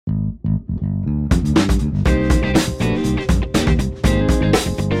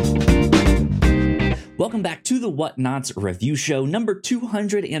Welcome back to the Whatnauts review show number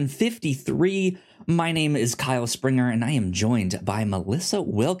 253. My name is Kyle Springer, and I am joined by Melissa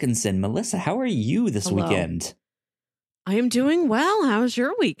Wilkinson. Melissa, how are you this weekend? I am doing well. How's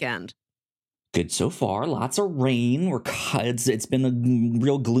your weekend? Good so far. Lots of rain. It's been a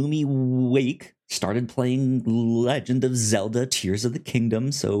real gloomy week. Started playing Legend of Zelda Tears of the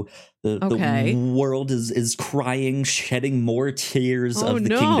Kingdom, so the world is crying, shedding more tears of the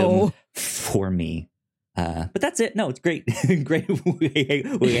kingdom for me. But that's it. No, it's great. Great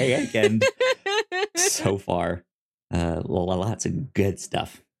weekend so far. Lots of good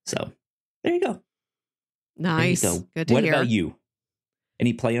stuff. So there you go. Nice. There you go. Good to hear. What about you?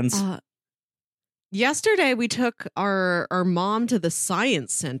 Any plans? Yesterday, we took our mom to the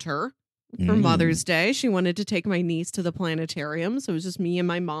Science Center for Mother's Day. She wanted to take my niece to the planetarium. So it was just me and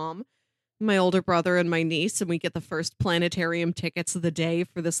my mom, my older brother, and my niece. And we get the first planetarium tickets of the day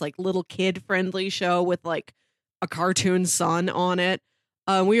for this like little kid friendly show with like a cartoon sun on it.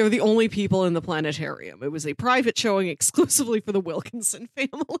 We are the only people in the planetarium. It was a private showing exclusively for the Wilkinson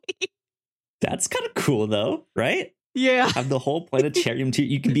family. That's kind of cool, though, right? Yeah. Have the whole planetarium.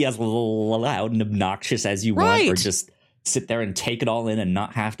 You can be as loud and obnoxious as you want, or just sit there and take it all in and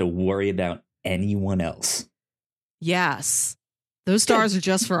not have to worry about anyone else. Yes. Those stars are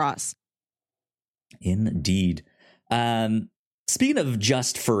just for us. Indeed. Speaking of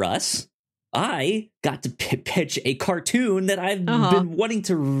just for us, I got to pitch a cartoon that I've been wanting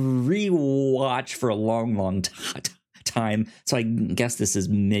to rewatch for a long time. So I guess this is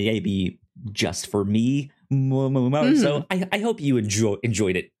maybe just for me. So I hope you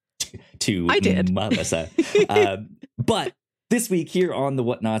enjoyed it too. I did. Melissa. But this week here on the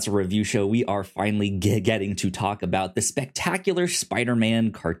Whatnauts review show, we are finally getting to talk about the spectacular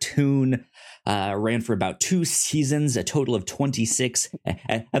Spider-Man cartoon. Ran for about 2 seasons, a total of 26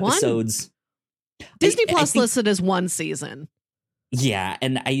 episodes. Disney Plus listed as 1 season. Yeah,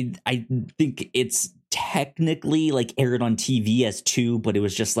 and I think it's technically like aired on TV as 2, but it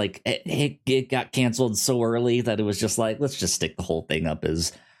was just like it got canceled so early that it was just like, let's just stick the whole thing up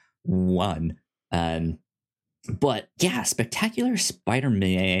as 1. But yeah, spectacular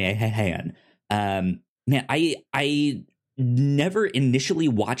Spider-Man. Man, I never initially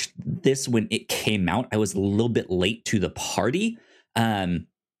watched this when it came out. I was a little bit late to the party.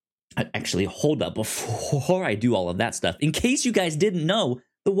 Actually, hold up before I do all of that stuff. In case you guys didn't know,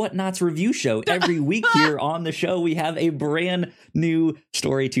 the Whatnauts review show, every week here on the show, we have a brand new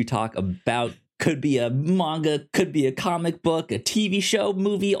story to talk about. Could be a manga, could be a comic book, a TV show,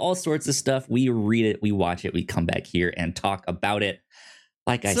 movie, all sorts of stuff. We read it, we watch it, we come back here and talk about it.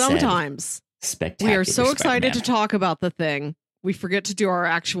 Like I Sometimes. said, spectacular. We are so excited Spider-Man. to talk about the thing. We forget to do our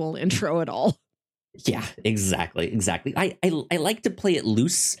actual intro at all. Yeah, exactly. I like to play it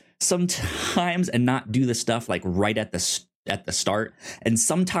loose sometimes and not do the stuff like right at the start. And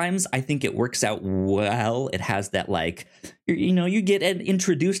sometimes I think it works out well. It has that like, you get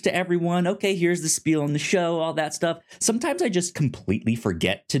introduced to everyone. Okay, here's the spiel on the show, all that stuff. Sometimes I just completely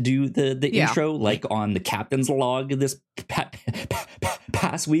forget to do the intro, like on the captain's log this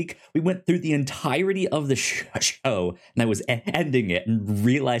past week. We went through the entirety of the show and I was ending it and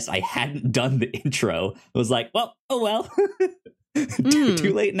realized I hadn't done the intro. I was like, well, oh well.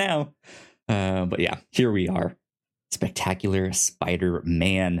 Too late now. But yeah, here we are. Spectacular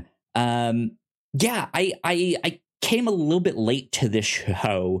Spider-Man. Yeah, I came a little bit late to this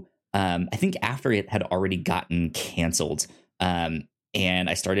show. I think after it had already gotten canceled. And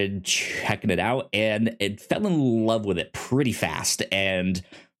I started checking it out and it fell in love with it pretty fast and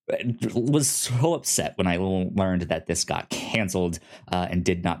was so upset when I learned that this got canceled and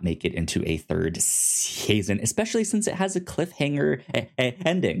did not make it into a 3rd season, especially since it has a cliffhanger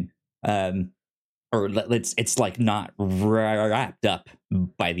ending. Or it's like not wrapped up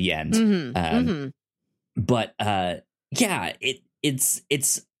by the end. But yeah, it's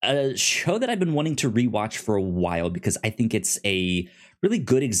a show that I've been wanting to rewatch for a while because I think it's a really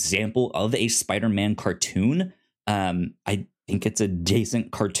good example of a Spider-Man cartoon. I think it's a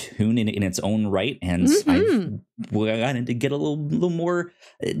decent cartoon in its own right, and I've wanted to get a little more.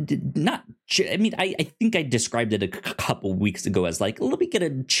 I think I described it a couple weeks ago as like, let me get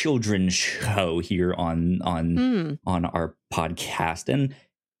a children's show here on our podcast, and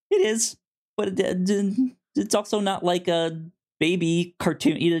it is, but it's also not like a baby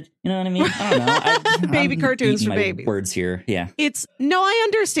cartoon. You know what I mean? I don't know. Baby cartoons for babies. Words here, yeah. I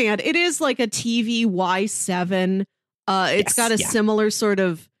understand. It is like a TV Y7. It's got a similar sort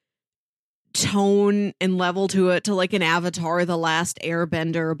of tone and level to it, to like an Avatar: The Last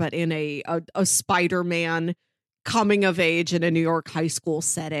Airbender, but in a Spider-Man coming of age in a New York high school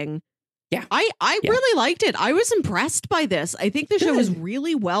setting. Yeah. I really liked it. I was impressed by this. I think the show is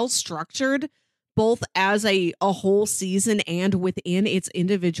really well structured, both as a whole season and within its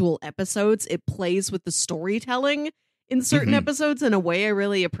individual episodes. It plays with the storytelling in certain episodes in a way I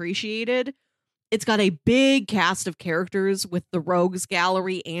really appreciated. It's got a big cast of characters with the Rogues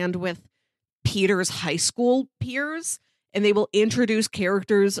Gallery and with Peter's high school peers, and they will introduce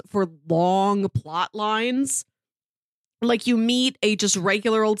characters for long plot lines. Like, you meet a just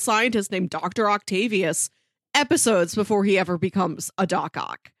regular old scientist named Dr. Octavius episodes before he ever becomes a Doc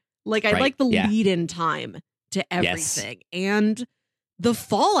Ock. Like, I like the lead-in time to everything and the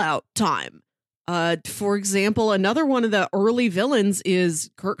fallout time. For example, another one of the early villains is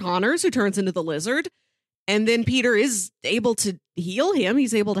Kurt Connors, who turns into the Lizard. And then Peter is able to heal him.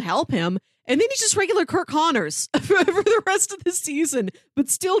 He's able to help him. And then he's just regular Kurt Connors for the rest of the season, but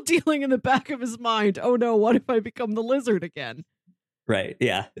still dealing in the back of his mind, oh no, what if I become the Lizard again? Right.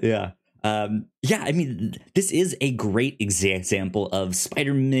 Yeah. Yeah. I mean, this is a great example of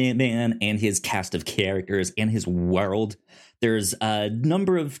Spider-Man and his cast of characters and his world. There's a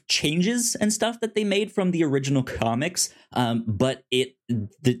number of changes and stuff that they made from the original comics, but the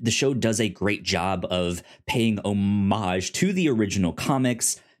show does a great job of paying homage to the original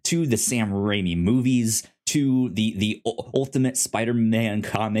comics, to the Sam Raimi movies, to the Ultimate Spider-Man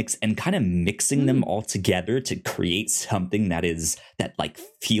comics, and kind of mixing them all together to create something that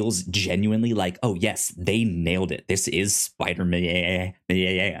feels genuinely like, oh yes, they nailed it. This is Spider-Man.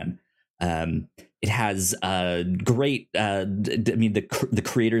 It has great. The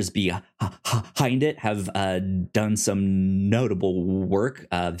creators behind it have done some notable work.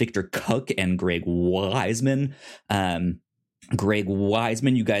 Victor Cook and Greg Weisman. Greg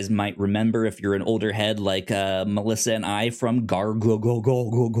Weisman, you guys might remember if you're an older head like Melissa and I from Gargoyles.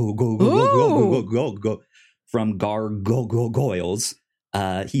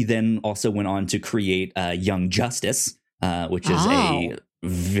 He then also went on to create Young Justice, which is a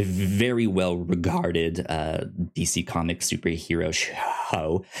very well regarded DC Comics superhero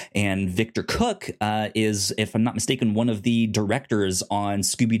show. And Victor Cook is, if I'm not mistaken, one of the directors on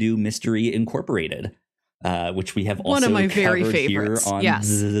Scooby-Doo Mystery Incorporated. Which we have also one of my very covered favorites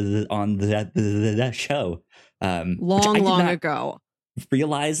here on that show. Long ago.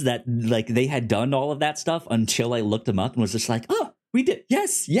 Realized that like they had done all of that stuff until I looked them up and was just like, oh, we did.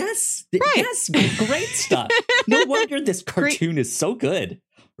 Yes, great stuff. No wonder this cartoon is so good.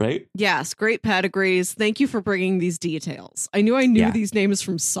 Right? Yes, great pedigrees. Thank you for bringing these details. I knew these names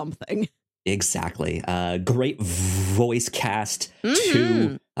from something. Exactly. Great voice cast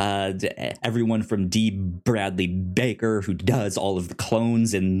to everyone from D. Bradley Baker, who does all of the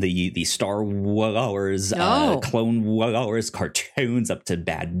clones in the Star Wars, Clone Wars cartoons up to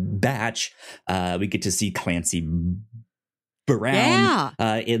Bad Batch. We get to see Clancy Brown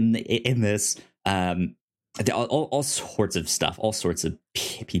in this. All sorts of stuff. All sorts of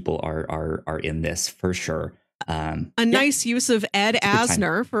people are in this for sure. A nice use of Ed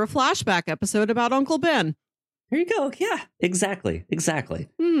Asner for a flashback episode about Uncle Ben. There you go. Yeah, exactly.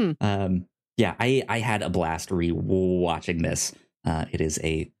 I had a blast re-watching this. It is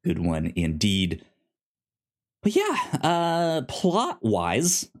a good one indeed. But yeah,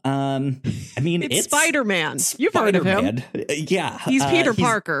 plot-wise, I mean, it's Spider-Man. You've heard of him. Yeah. He's Peter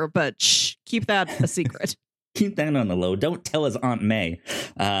Parker, but keep that a secret. Keep that on the low. Don't tell his Aunt May,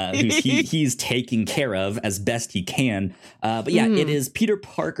 who he's taking care of as best he can. But yeah, it is Peter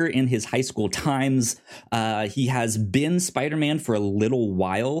Parker in his high school times. He has been Spider-Man for a little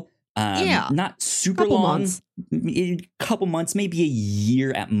while. Not super long. A couple months, maybe a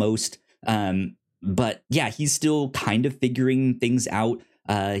year at most. But yeah, he's still kind of figuring things out.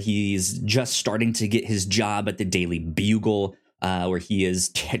 He's just starting to get his job at the Daily Bugle. Where he is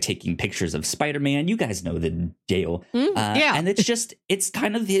taking pictures of Spider-Man. You guys know the deal. And it's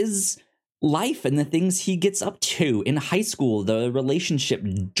kind of his life and the things he gets up to in high school, the relationship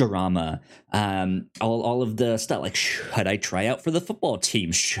drama, all of the stuff like, should I try out for the football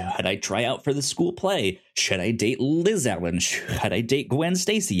team? Should I try out for the school play? Should I date Liz Allen? Should I date Gwen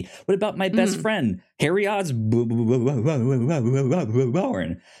Stacy? What about my best friend, Harry Osborn?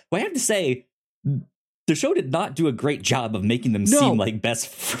 Well, I have to say, the show did not do a great job of making them seem like best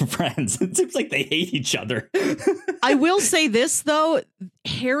friends. It seems like they hate each other. I will say this, though.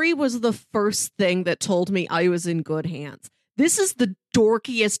 Harry was the first thing that told me I was in good hands. This is the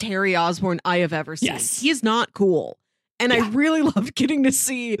dorkiest Harry Osborn I have ever seen. Yes. He is not cool. And I really love getting to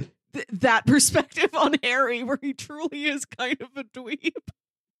see that perspective on Harry, where he truly is kind of a dweeb.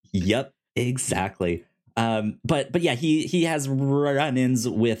 Yep. Exactly. But yeah, he has run-ins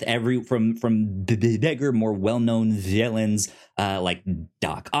with from the bigger, more well-known villains like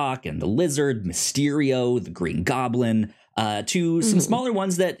Doc Ock and the Lizard, Mysterio, the Green Goblin, to some smaller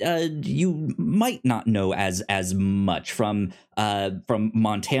ones that you might not know as much from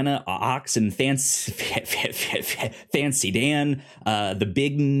Montana Ox and Fancy Dan, the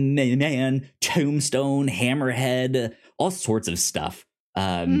Big Man, Tombstone, Hammerhead, all sorts of stuff.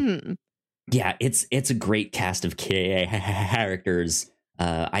 Yeah, it's a great cast of characters.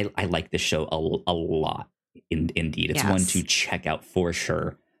 I like this show a lot. Indeed, it's one to check out for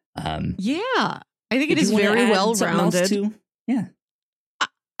sure. Yeah, I think it is very well rounded. Yeah.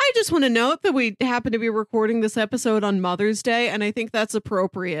 I just want to note that we happen to be recording this episode on Mother's Day, and I think that's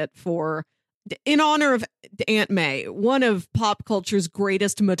appropriate in honor of Aunt May, one of pop culture's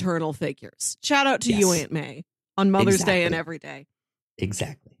greatest maternal figures. Shout out to you, Aunt May, on Mother's Day and every day.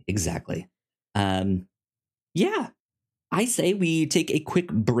 Exactly. Yeah, I say we take a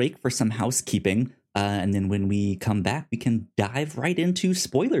quick break for some housekeeping, and then when we come back, we can dive right into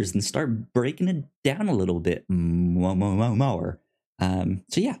spoilers and start breaking it down a little bit more.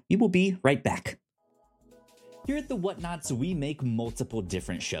 So yeah, we will be right back. Here at The Whatnots, we make multiple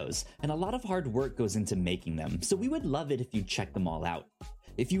different shows, and a lot of hard work goes into making them, so we would love it if you check them all out.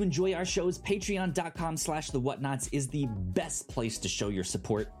 If you enjoy our shows, patreon.com/thewhatnots is the best place to show your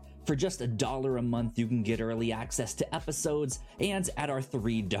support. For just $1 a month, you can get early access to episodes, and at our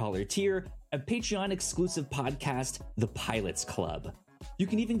 $3 tier, a Patreon-exclusive podcast, The Pilots Club. You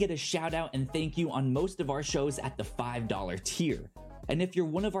can even get a shout-out and thank you on most of our shows at the $5 tier. And if you're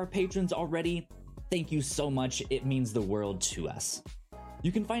one of our patrons already, thank you so much. It means the world to us.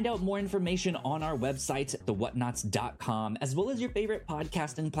 You can find out more information on our website at thewhatnots.com, as well as your favorite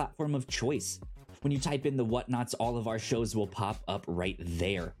podcasting platform of choice. When you type in The Whatnots, all of our shows will pop up right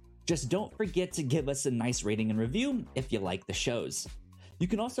there. Just don't forget to give us a nice rating and review if you like the shows. You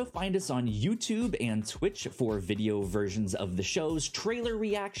can also find us on YouTube and Twitch for video versions of the shows, trailer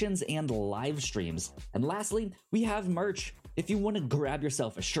reactions, and live streams. And lastly, we have merch. If you want to grab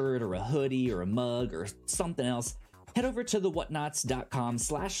yourself a shirt or a hoodie or a mug or something else, head over to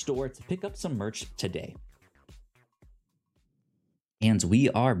thewhatnots.com/store to pick up some merch today. And we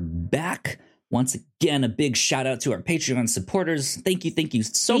are back. Once again, a big shout out to our Patreon supporters. Thank you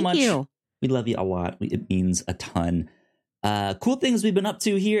so much. We love you a lot. It means a ton. Cool things we've been up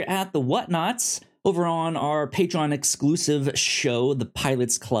to here at The Whatnots. Over on our Patreon exclusive show, The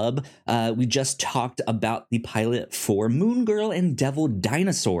Pilots Club, we just talked about the pilot for Moon Girl and Devil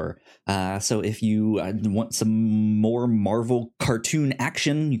Dinosaur. So if you want some more Marvel cartoon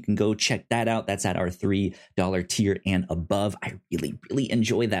action, you can go check that out. That's at our $3 tier and above. I really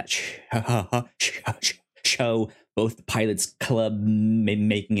enjoy that show. Both the Pilots Club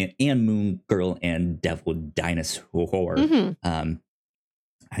making it and Moon Girl and Devil Dinosaur.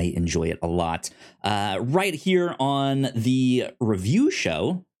 I enjoy it a lot. Right here on the review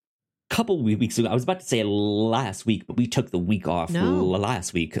show, a couple weeks ago, I was about to say last week, but we took the week off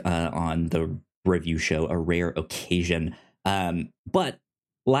last week on the review show, a rare occasion. But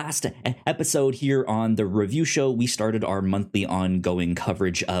last episode here on the review show, we started our monthly ongoing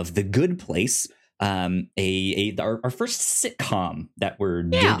coverage of The Good Place, our first sitcom that we're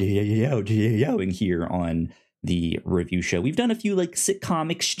doing here on the review show. We've done a few like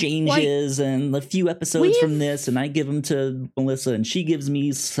sitcom exchanges and a few episodes from this, and I give them to Melissa and she gives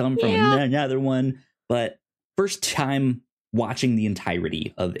me some from another one. But first time watching the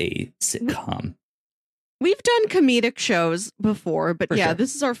entirety of a sitcom. We've done comedic shows before, but sure.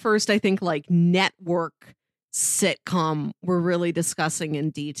 This is our first, I think, like network sitcom we're really discussing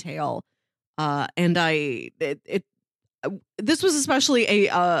in detail. And this was especially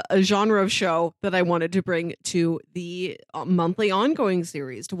a genre of show that I wanted to bring to the monthly ongoing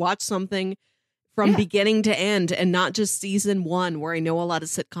series, to watch something from beginning to end and not just season one, where I know a lot of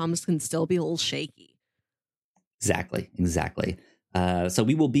sitcoms can still be a little shaky. Exactly. So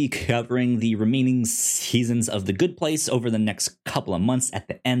we will be covering the remaining seasons of The Good Place over the next couple of months at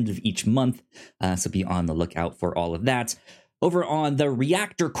the end of each month. So be on the lookout for all of that. Over on the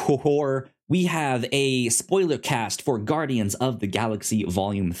Reactor Core, we have a spoiler cast for Guardians of the Galaxy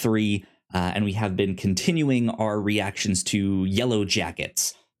Volume 3, and we have been continuing our reactions to Yellow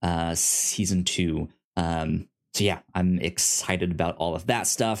Jackets Season 2. So I'm excited about all of that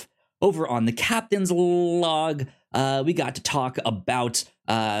stuff. Over on the Captain's Log, we got to talk about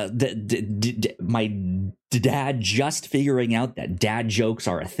my dad just figuring out that dad jokes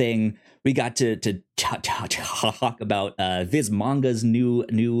are a thing. We got to talk about Viz Manga's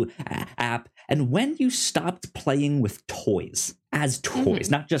new app, and when you stopped playing with toys as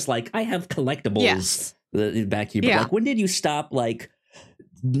toys, not just like I have collectibles Yes. back here, but like when did you stop like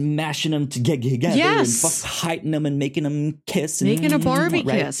mashing them together Yes. and hiding them and making them kiss, and Making a Barbie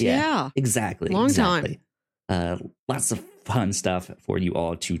right? kiss. Yeah. Exactly. Long exactly. Lots of fun stuff for you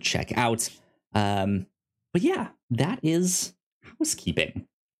all to check out. But yeah, that is housekeeping.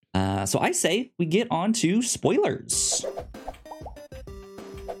 So I say we get on to spoilers.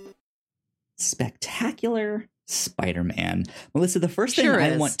 Spectacular Spider-Man. Melissa, the first thing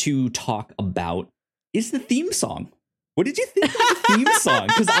I want to talk about is the theme song. What did you think of the theme song?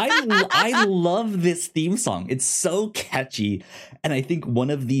 Because I love this theme song. It's so catchy. And I think one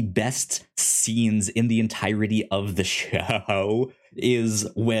of the best scenes in the entirety of the show is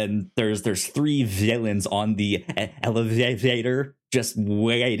when there's three villains on the elevator just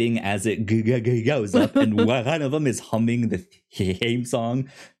waiting as it goes up. And one of them is humming the theme song.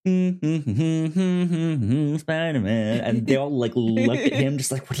 Spider-Man. And they all like look at him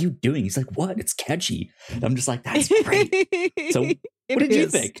just like, what are you doing? He's like, what? It's catchy. And I'm just like, that's great. So what did you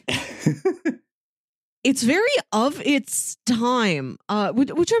think? It's very of its time,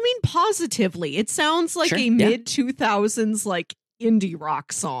 which I mean positively. It sounds like a mid-2000s like indie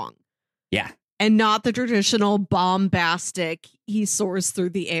rock song. Yeah. And not the traditional bombastic, he soars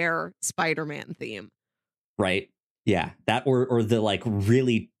through the air Spider-Man theme. Right. Yeah. That or the like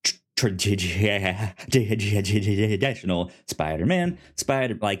really traditional Spider-Man,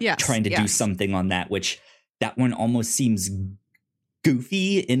 trying to do something on that, which that one almost seems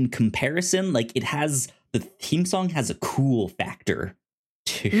goofy in comparison. Like the theme song has a cool factor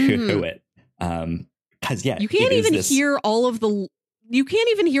to it. Because you can't even hear all of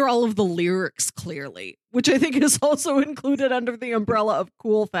the lyrics clearly, which I think is also included under the umbrella of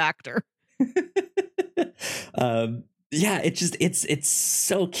cool factor. It's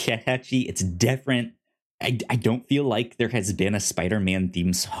so catchy. It's different. I don't feel like there has been a Spider-Man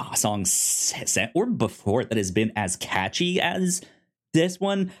theme song or before that has been as catchy as this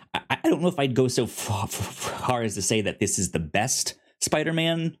one. I don't know if I'd go so far as to say that this is the best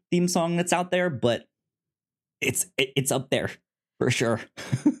Spider-Man theme song that's out there, but it's up there for sure.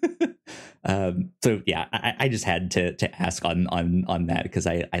 So yeah, I just had to ask on that because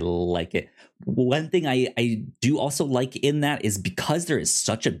I like it. One thing I do also like in that is because there is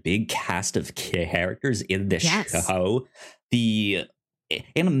such a big cast of characters in this show, the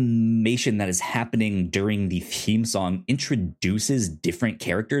animation that is happening during the theme song introduces different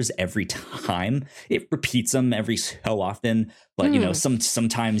characters every time. It repeats them every so often, but you know,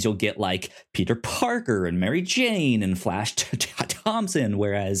 sometimes you'll get like Peter Parker and Mary Jane and Flash Thompson,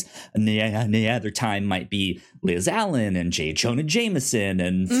 whereas the other time might be Liz Allen and J. Jonah Jameson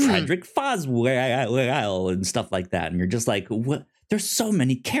and Frederick Foswell and stuff like that. And you're just like, what? There's so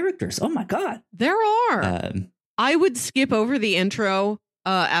many characters. Oh my God. There are. I would skip over the intro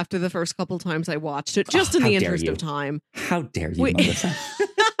after the first couple times I watched it, just in the interest of time. How dare you, Melissa?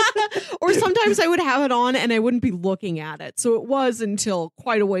 Or sometimes I would have it on and I wouldn't be looking at it. So it was until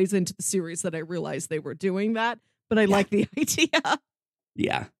quite a ways into the series that I realized they were doing that. But I like the idea.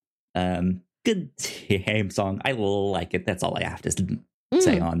 Yeah. Good theme song. I like it. That's all I have to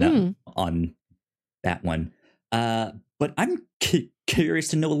say on that one. But I'm curious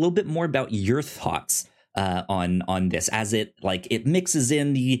to know a little bit more about your thoughts on this, as it mixes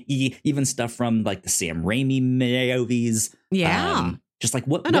in the even stuff from like the Sam Raimi movies. Yeah. Just like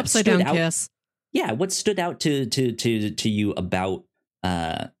what upside down kiss. Yeah, what stood out to you about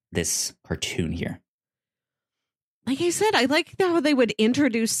this cartoon here? Like I said, I like how they would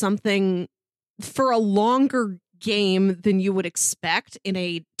introduce something for a longer game than you would expect in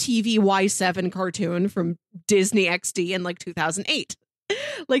a TV Y7 cartoon from Disney XD in like 2008.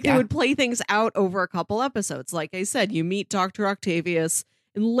 Like they would play things out over a couple episodes. Like I said, you meet Dr. Octavius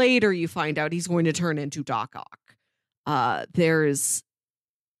and later you find out he's going to turn into Doc Ock.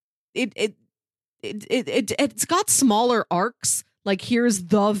 It's got smaller arcs. Like here's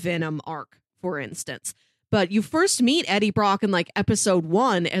the Venom arc, for instance. But you first meet Eddie Brock in like episode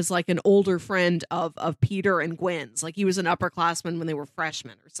 1 as like an older friend of Peter and Gwen's. Like he was an upperclassman when they were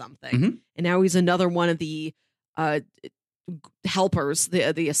freshmen or something. And now he's another one of the helpers,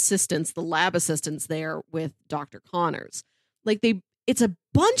 the assistants, the lab assistants there with Dr. Connors. Like it's a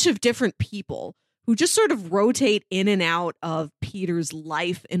bunch of different people who just sort of rotate in and out of Peter's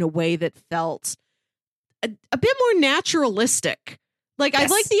life in a way that felt a bit more naturalistic. Like, I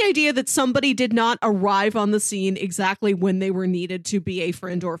like the idea that somebody did not arrive on the scene exactly when they were needed to be a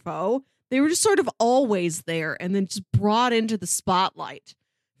friend or foe. They were just sort of always there and then just brought into the spotlight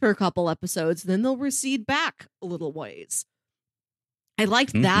for a couple episodes. Then they'll recede back a little ways. I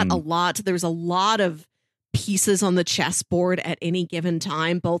liked that a lot. There's a lot of pieces on the chessboard at any given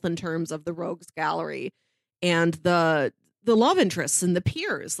time, both in terms of the rogues gallery and the love interests and the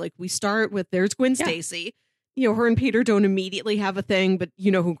peers. Like we start with there's Gwen Stacy. You know, her and Peter don't immediately have a thing, but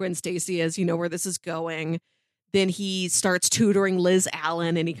you know who Gwen Stacy is, you know where this is going. Then he starts tutoring Liz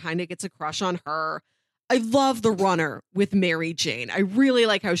Allen and he kind of gets a crush on her. I love the runner with Mary Jane. I really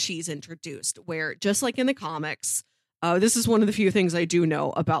like how she's introduced, where just like in the comics, this is one of the few things I do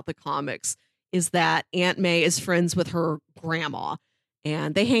know about the comics, is that Aunt May is friends with her grandma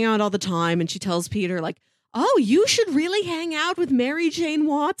and they hang out all the time. And she tells Peter, like, oh, you should really hang out with Mary Jane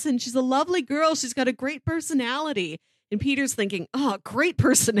Watson. She's a lovely girl. She's got a great personality. And Peter's thinking, oh, great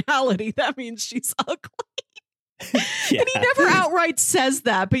personality. That means she's ugly. And he never outright says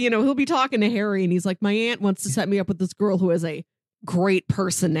that, but you know, he'll be talking to Harry and he's like, my aunt wants to set me up with this girl who has a great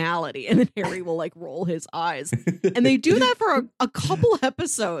personality. And then Harry will like roll his eyes. And they do that for a couple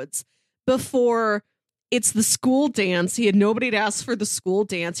episodes before it's the school dance. He had nobody to ask for the school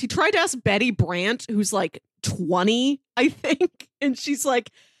dance. He tried to ask Betty Brant, who's like 20, I think. And she's like,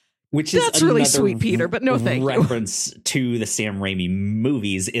 which is that's really sweet, Peter, but no thank you. Reference to the Sam Raimi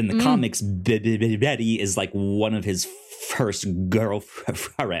movies. In the comics, Betty is like one of his first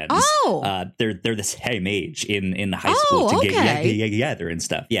girlfriends. Oh, they're the same age in high school to get together and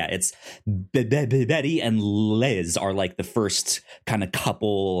stuff. Yeah, it's Betty and Liz are like the first kind of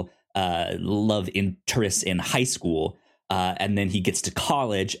couple love interests in high school. And then he gets to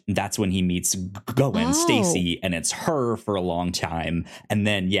college. And that's when he meets Gwen Stacy, and it's her for a long time. And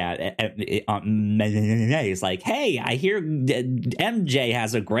then, May's like, hey, I hear MJ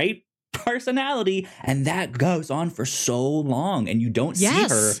has a great personality, and that goes on for so long, and you don't see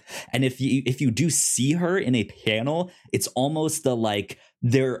her. And if you do see her in a panel, it's almost the like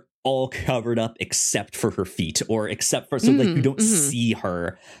they're all covered up except for her feet, or except for like you don't see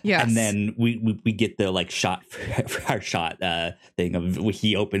her. And then we get the like shot thing of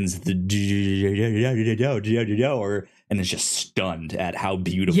he opens the door and is just stunned at how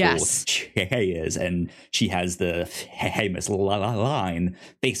beautiful she is, and she has the famous line,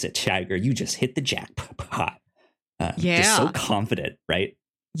 face it, Tiger, you just hit the jackpot. Just so confident, right?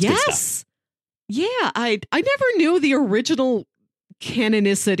 Yes. Yeah, I never knew the original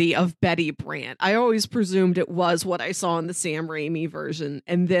canonicity of Betty Brant. I always presumed it was what I saw in the Sam Raimi version,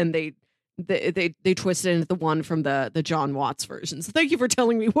 and then they twisted into the one from the John Watts version. So thank you for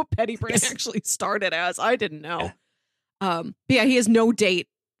telling me what Betty Brant actually started as. I didn't know. But yeah, he has no date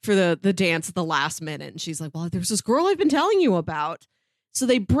for the dance at the last minute, and she's like, well, there's this girl I've been telling you about. So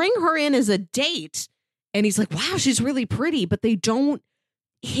they bring her in as a date, and he's like, wow, she's really pretty, but they don't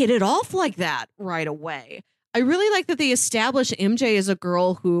hit it off like that right away. I really like that they establish MJ as a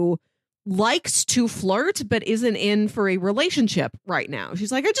girl who likes to flirt, but isn't in for a relationship right now. She's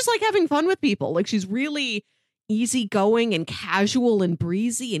like, I just like having fun with people. Like, she's really easygoing and casual and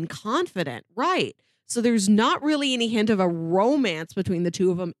breezy and confident. Right. So there's not really any hint of a romance between the two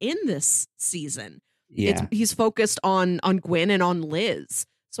of them in this season. Yeah. He's focused on Gwen and on Liz.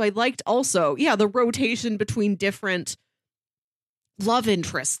 So I liked also, the rotation between different love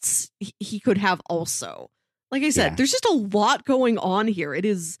interests he could have also. Like I said, there's just a lot going on here. It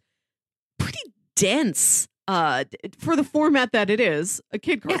is pretty dense for the format that it is, a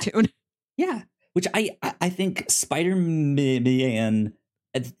kid cartoon. Yeah. Which I think Spider-Man,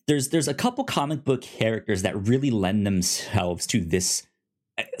 there's a couple comic book characters that really lend themselves to this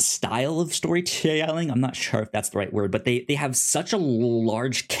style of storytelling. I'm not sure if that's the right word, but they have such a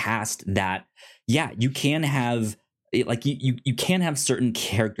large cast that, you can have like you can have certain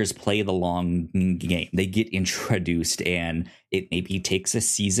characters play the long game. They get introduced, and it maybe takes a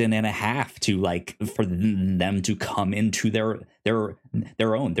season and a half to like for them to come into their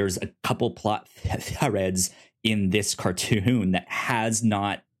own. There's a couple plot threads in this cartoon that has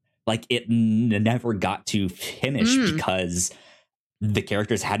not, like, it never got to finish because the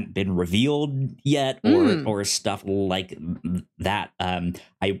characters hadn't been revealed yet, or stuff like that.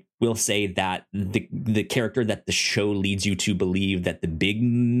 I will say that the character that the show leads you to believe that the big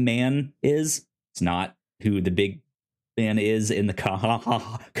man is, it's not who the big man is in the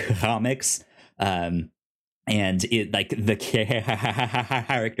comics. And it, like, the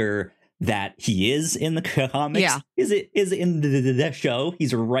character that he is in the comics is in the show.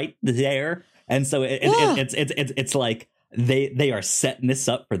 He's right there, and so it's like they are setting this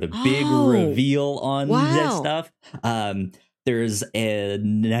up for the big reveal on this stuff. There's a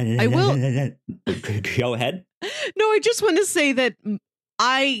I will go ahead. No, I just want to say that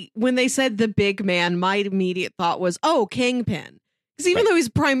when they said the big man, my immediate thought was, Kingpin. Because even though he's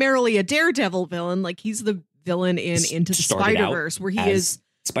primarily a Daredevil villain, like, he's the villain in Into the Spider-Verse, where he is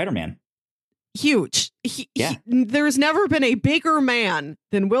Spider-Man. Huge. There's never been a bigger man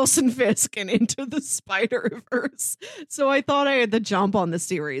than Wilson Fisk in Into the Spider-Verse. So I thought I had the jump on the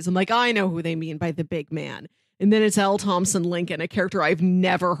series. I'm like, I know who they mean by the big man. And then it's L. Thompson Lincoln, a character I've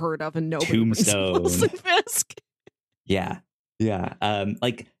never heard of, and nobody Tombstone. Wilson Fisk. Yeah.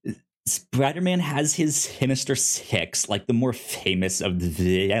 Like Spider-Man has his Sinister Six, like the more famous of the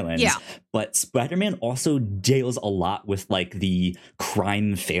villains. Yeah. But Spider-Man also deals a lot with like the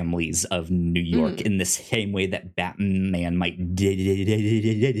crime families of New York in the same way that Batman might deal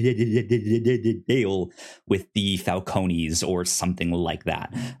with the Falcones or something like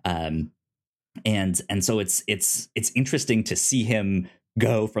that. And so it's interesting to see him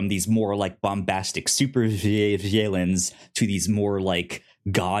go from these more like bombastic super villains to these more like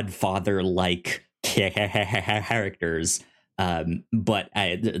Godfather like characters. But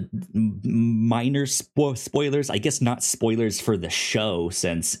minor spoilers, I guess not spoilers for the show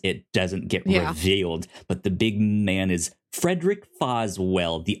since it doesn't get revealed. But the big man is Frederick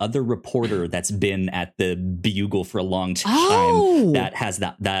Foswell, the other reporter that's been at the Bugle for a long time. That has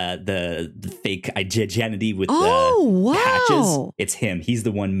the fake identity with the patches. It's him. He's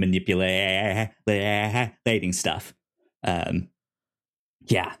the one manipulating stuff.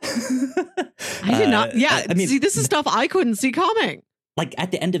 Yeah. I did not. Yeah. I mean, see, this is stuff I couldn't see coming. Like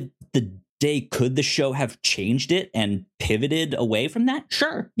at the end of the day, could the show have changed it and pivoted away from that?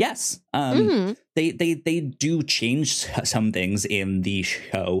 Sure. Yes. They do change some things in the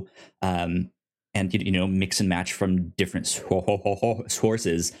show. And, you know, mix and match from different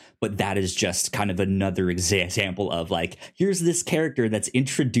sources. But that is just kind of another example of like, here's this character that's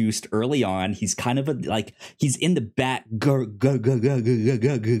introduced early on. He's kind of he's in the background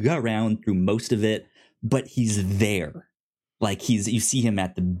through most of it, but he's there. Like you see him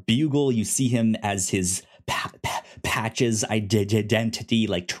at the Bugle. You see him as his Patch's identity,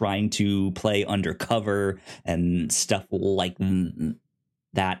 like trying to play undercover and stuff like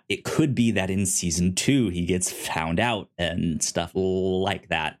that. It could be that in season 2 he gets found out and stuff like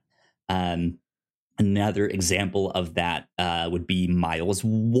that. Another example of that would be Miles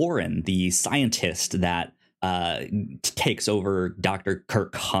Warren, the scientist that takes over Dr.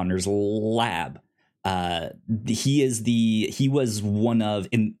 Kirk Connor's lab. He was one of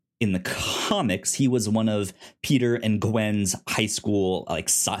in the comics, he was one of Peter and Gwen's high school,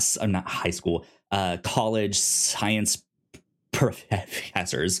 college science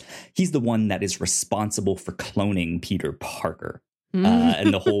professors. He's the one that is responsible for cloning Peter Parker.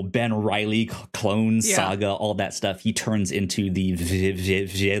 And the whole Ben Reilly clone saga, all that stuff. He turns into the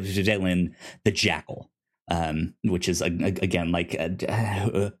villain, the Jackal, which is again like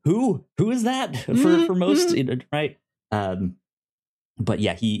who is that for most, right? But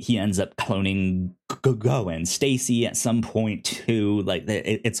yeah, he ends up cloning Gwen Stacy at some point too. Like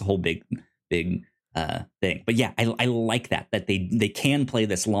it's a whole big thing. But yeah, I like that they can play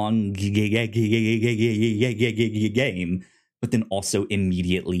this long game, but then also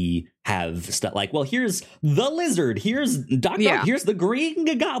immediately have stuff like, well, here's the lizard, here's Doctor, here's the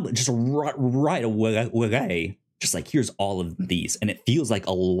Green Goblin, just right away, just like here's all of these, and it feels like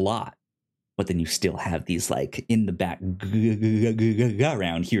a lot. But then you still have these like in the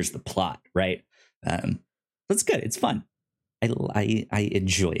background. Here's the plot, right? That's good. It's fun. I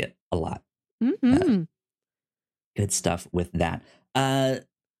enjoy it a lot. Good stuff with that.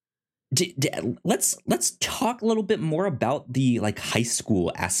 Let's talk a little bit more about the like high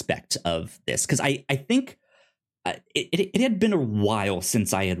school aspect of this, because I think it had been a while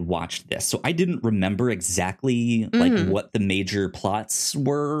since I had watched this, so I didn't remember exactly like what the major plots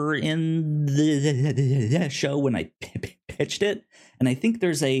were in the show when I pitched it. And I think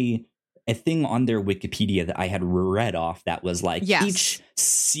there's a thing on their Wikipedia that I had read off that was like, each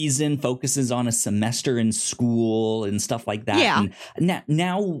season focuses on a semester in school and stuff like that. Yeah. And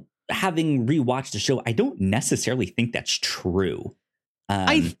now having rewatched the show, I don't necessarily think that's true.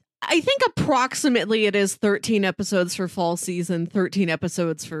 I think approximately it is 13 episodes for fall season, 13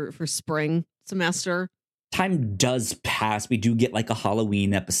 episodes for spring semester. Time does pass. We do get like a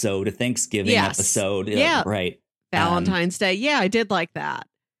Halloween episode, a Thanksgiving episode. Yeah. Right. Valentine's Day. Yeah, I did like that.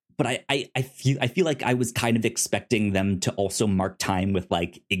 But I feel like I was kind of expecting them to also mark time with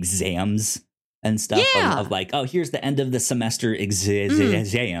like exams and stuff of like, oh, here's the end of the semester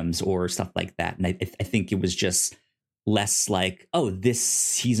exams or stuff like that. And I think it was just less like, oh, this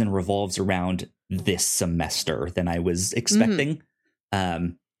season revolves around this semester than I was expecting.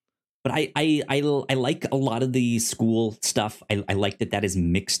 But I like a lot of the school stuff. I like that is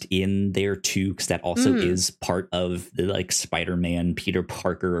mixed in there too, because that also is part of the like Spider-Man, Peter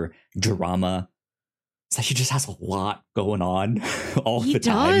Parker drama. it's like he just has a lot going on all He the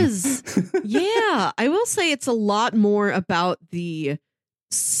time. does. Yeah, I will say it's a lot more about the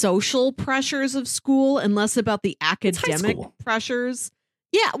social pressures of school and less about the academic school. pressures.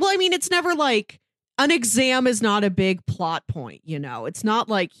 Yeah, well, I mean, it's never like an exam is not a big plot point, you know. It's not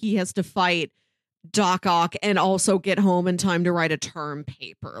like he has to fight Doc Ock and also get home in time to write a term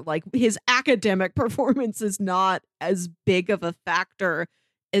paper. Like his academic performance is not as big of a factor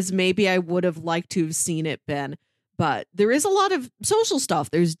as maybe I would have liked to have seen it been. But there is a lot of social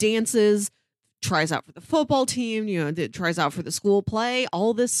stuff. There's dances, tries out for the football team, you know, tries out for the school play,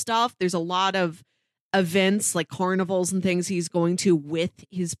 all this stuff. There's a lot of events like carnivals and things he's going to with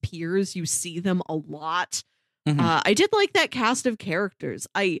his peers. You see them a lot. I did like that cast of characters.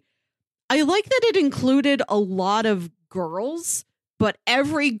 I like that it included a lot of girls, but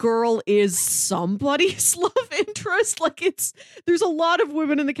every girl is somebody's love interest. Like there's a lot of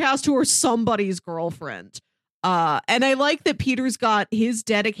women in the cast who are somebody's girlfriend. And I like that Peter's got his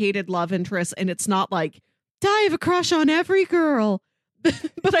dedicated love interest, and it's not like, I have a crush on every girl.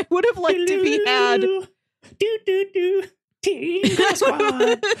 But I would have liked if he had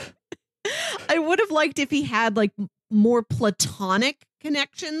I would have liked if he had like more platonic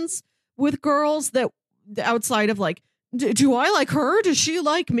connections with girls that outside of like, do I like her? Does she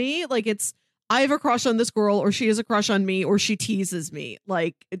like me? Like I have a crush on this girl, or she has a crush on me, or she teases me,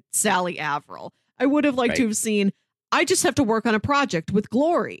 like Sally Averill. I would have liked to have seen, I just have to work on a project with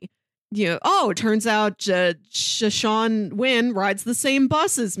Glory. You know, it turns out Shashawn Wynn rides the same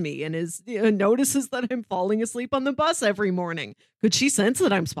bus as me and notices that I'm falling asleep on the bus every morning. Could she sense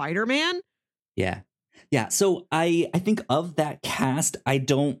that I'm Spider-Man? Yeah. So I think of that cast, I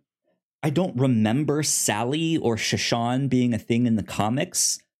don't remember Sally or Shashawn being a thing in the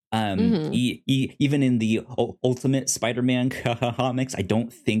comics. Even in the Ultimate Spider-Man comics, I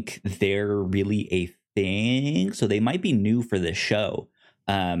don't think they're really a thing. So they might be new for this show.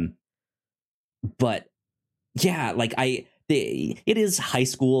 But yeah, like it is high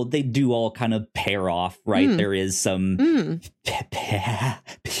school. They do all kind of pair off, right? There is some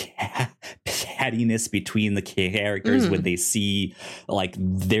pettiness between the characters when they see like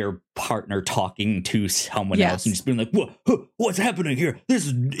their partner talking to someone else and just being like, what's happening here? This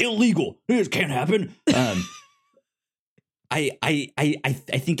is illegal. This can't happen.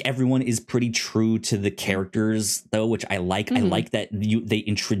 I think everyone is pretty true to the characters though, which I like. I like that they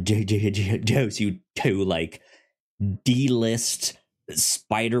introduce you to like D-list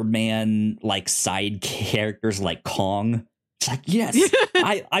Spider-Man like side characters like Kong. It's like, yes,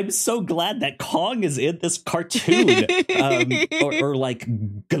 I'm so glad that Kong is in this cartoon. Or like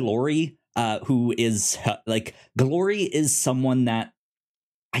Glory, who is like, Glory is someone that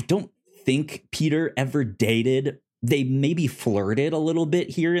I don't think Peter ever dated. They maybe flirted a little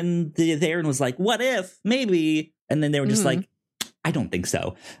bit here and there and was like, what if, maybe? And then they were just like, I don't think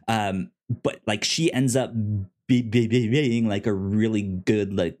so. But like she ends up being like a really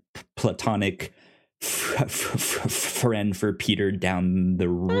good, like platonic friend for Peter down the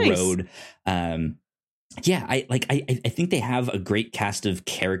road. Yeah, I think they have a great cast of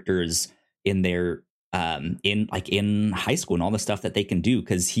characters in their in high school and all the stuff that they can do,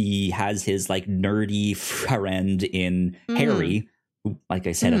 because he has his like nerdy friend in Harry, who, like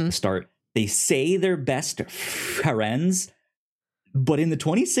I said at the start, they say they're best friends, but in the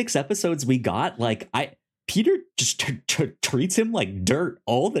 26 episodes we got, like Peter just treats him like dirt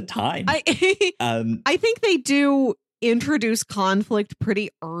all the time. I think they do introduce conflict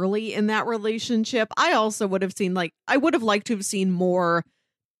pretty early in that relationship. I also would have seen I would have liked to have seen more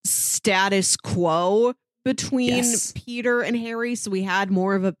status quo between Peter and Harry, so we had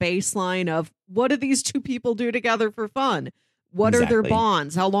more of a baseline of what do these two people do together for fun? What are their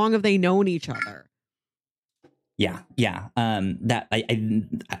bonds? How long have they known each other? Yeah. That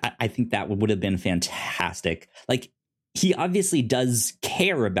I think that would have been fantastic. Like, he obviously does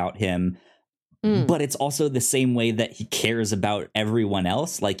care about him, but it's also the same way that he cares about everyone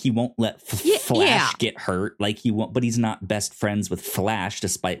else. Like, he won't let Flash get hurt. Like, he won't, but he's not best friends with Flash,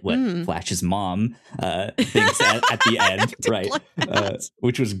 despite what Flash's mom thinks at the end, right?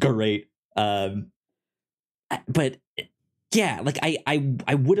 Which was great. But yeah, like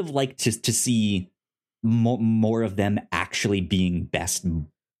I would have liked to see more of them actually being best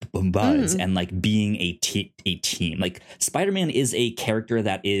buds and like being a team. Like, Spider-Man is a character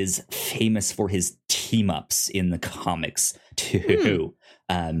that is famous for his team ups in the comics too.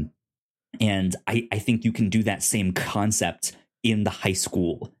 And I think you can do that same concept in the high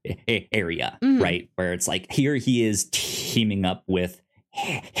school area, right? Where it's like, here he is teaming up with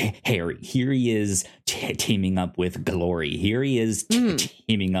Harry. Here he is teaming up with Glory. Here he is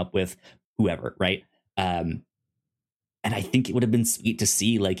teaming up with whoever, right? And I think it would have been sweet to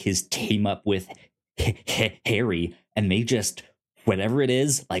see like his team up with Harry, and they just, whatever it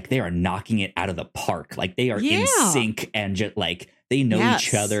is, like they are knocking it out of the park. Like they are in sync, and just like they know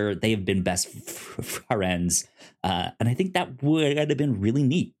each other. They have been best friends. And I think that would have been really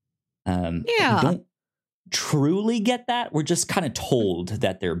neat. We don't truly get that. We're just kind of told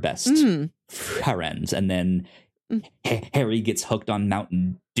that they're best friends. And then Harry gets hooked on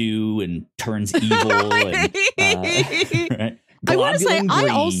Mountain Dew and turns evil. Right. Right? I want to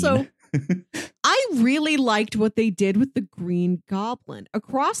say, I really liked what they did with the Green Goblin.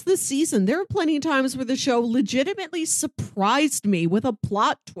 Across the season, there are plenty of times where the show legitimately surprised me with a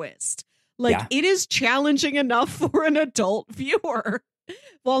plot twist. Like, it is challenging enough for an adult viewer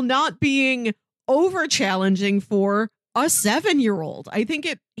while not being over challenging for a 7-year-old. I think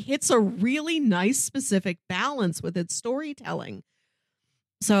it hits a really nice specific balance with its storytelling.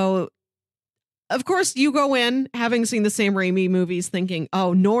 So, of course, you go in having seen the Sam Raimi movies thinking,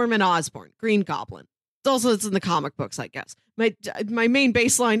 oh, Norman Osborn, Green Goblin. It's in the comic books, I guess. My main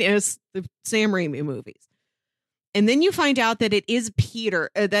baseline is the Sam Raimi movies. And then you find out that it is Peter,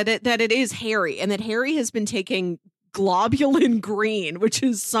 that it is Harry, and that Harry has been taking globulin green, which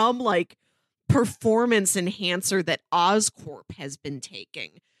is some like performance enhancer that Oscorp has been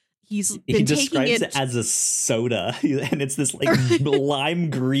taking. He describes it as a soda, and it's this like lime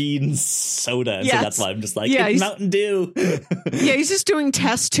green soda. Yes. So that's why I'm just like, it's Mountain Dew. He's just doing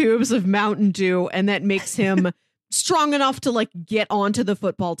test tubes of Mountain Dew, and that makes him strong enough to like get onto the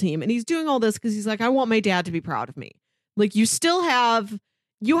football team. And he's doing all this because he's like, I want my dad to be proud of me. Like you have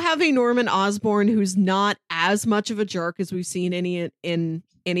a Norman Osborn who's not as much of a jerk as we've seen in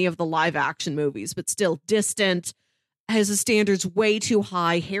any of the live action movies, but still distant, has his standards way too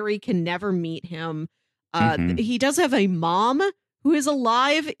high. Harry can never meet him. He does have a mom who is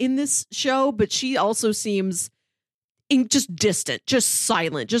alive in this show, but she also seems just distant, just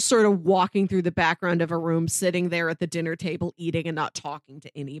silent, just sort of walking through the background of a room, sitting there at the dinner table, eating and not talking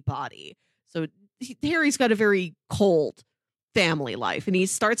to anybody. So Harry's got a very cold family life, and he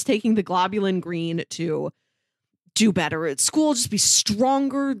starts taking the globulin green to do better at school, just be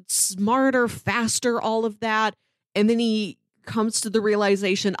stronger, smarter, faster, all of that. And then he comes to the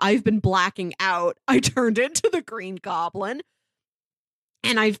realization, I've been blacking out. I turned into the Green Goblin,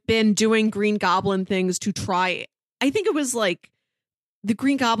 and I've been doing Green Goblin things to try. I think it was like the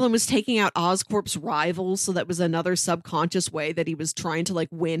Green Goblin was taking out Oscorp's rivals. So that was another subconscious way that he was trying to like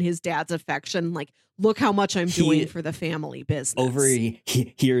win his dad's affection. Like, look how much I'm doing for the family business.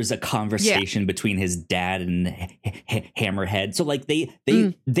 Here's a conversation between his dad and Hammerhead. So like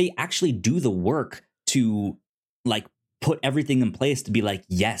they actually do the work to like put everything in place to be like,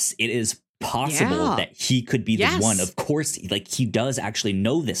 yes, it is possible that he could be the one. Of course, like he does actually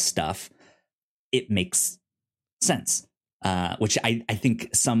know this stuff. It makes sense. Which I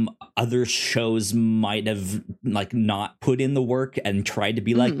think some other shows might have like not put in the work and tried to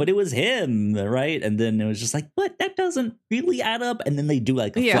be like, but it was him, right? And then it was just like, but that doesn't really add up. And then they do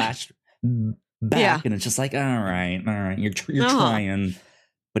like a flash back, and it's just like, all right, you're trying.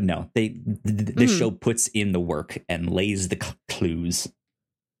 But no, the show puts in the work and lays the clues.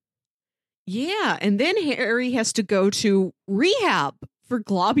 Yeah, and then Harry has to go to rehab for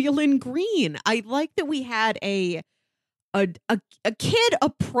globulin green. I like that we had a kid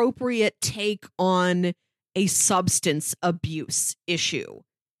appropriate take on a substance abuse issue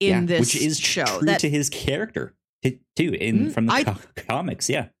in this which is show. True to his character too from the comics.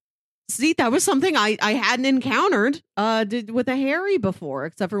 Yeah. See, that was something I hadn't encountered with a Harry before,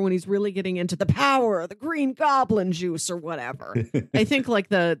 except for when he's really getting into the power of the Green Goblin juice or whatever. I think like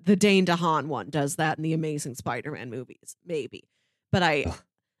the Dane DeHaan one does that in the Amazing Spider-Man movies, maybe. But I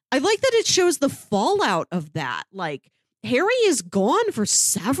like that it shows the fallout of that. Like Harry is gone for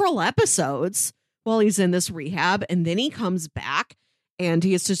several episodes while he's in this rehab, and then he comes back and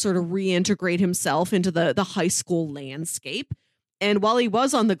he has to sort of reintegrate himself into the high school landscape. And while he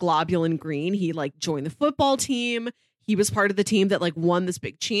was on the globulin green, he like joined the football team. He was part of the team that like won this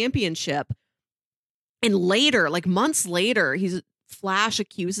big championship. And later, like months later, Flash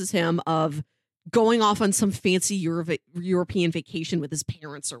accuses him of going off on some fancy European vacation with his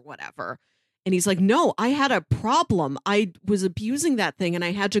parents or whatever. And he's like, no, I had a problem. I was abusing that thing and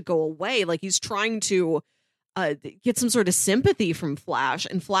I had to go away. Like he's trying to get some sort of sympathy from Flash.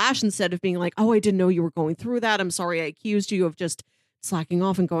 And Flash, instead of being like, oh, I didn't know you were going through that, I'm sorry I accused you of just slacking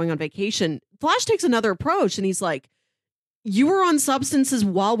off and going on vacation. Flash takes another approach and he's like, you were on substances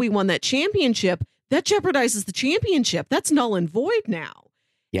while we won that championship. That jeopardizes the championship. That's null and void now.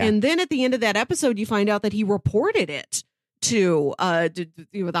 Yeah. And then at the end of that episode, you find out that he reported it to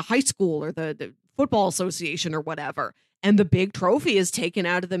the high school or the football association or whatever. And the big trophy is taken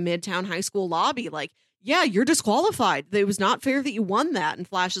out of the Midtown High School lobby. Like, yeah, you're disqualified. It was not fair that you won that. And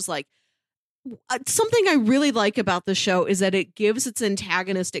Flash is like, something I really like about the show is that it gives its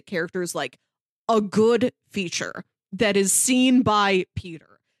antagonistic characters like a good feature that is seen by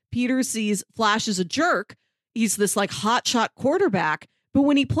Peter. Peter sees Flash as a jerk. He's this like hotshot quarterback, but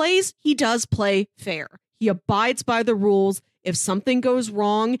when he plays, he does play fair. He abides by the rules. If something goes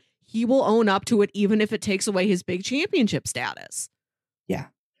wrong, he will own up to it, even if it takes away his big championship status. Yeah.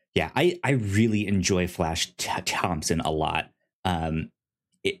 Yeah. I really enjoy Flash Thompson a lot.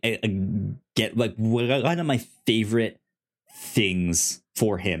 Get like one of my favorite things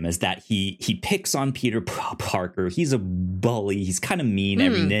for him is that he picks on Peter Parker. He's a bully. He's kind of mean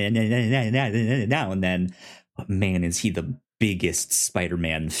every now and then. But man, is he the biggest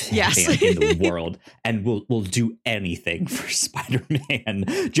Spider-Man fan in the world, and will do anything for Spider-Man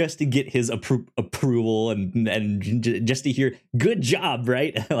just to get his approval and just to hear good job,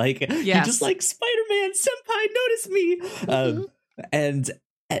 right? Like, you're just like, Spider-Man senpai, notice me. And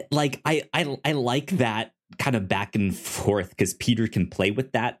like I like that kind of back and forth, because Peter can play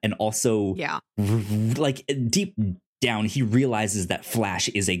with that, and also like deep down he realizes that Flash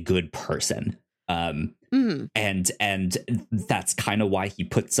is a good person. And that's kind of why he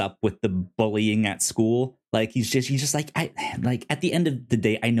puts up with the bullying at school. Like he's just like, I like, at the end of the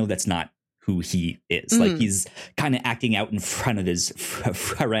day, I know that's not who he is. Like, he's kind of acting out in front of his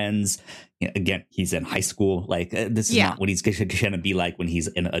friends. Again, he's in high school. Like, this is not what he's gonna be like when he's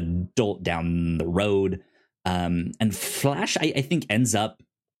an adult down the road. And Flash, I think, ends up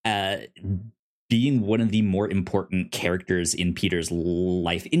being one of the more important characters in Peter's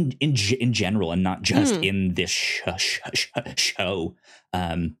life in general, and not just in this show.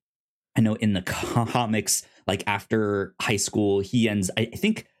 I know in the comics, like after high school, he ends, I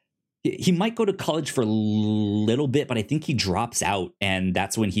think he might go to college for a little bit, but I think he drops out, and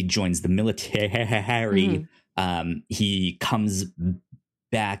that's when he joins the military. He comes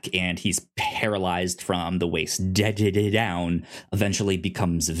back and he's paralyzed from the waist down, eventually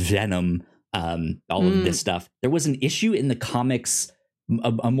becomes Venom. All of this stuff. There was an issue in the comics,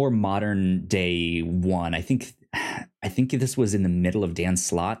 a more modern day one. I think this was in the middle of Dan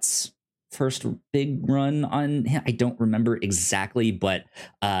Slott's first big run on him. I don't remember exactly, but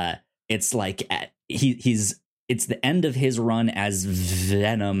it's like it's the end of his run as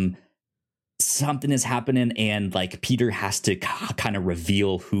Venom. Something is happening, and like Peter has to kind of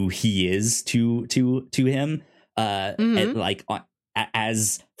reveal who he is to him. And like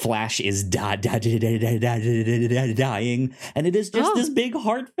as Flash is dying, and it is just this big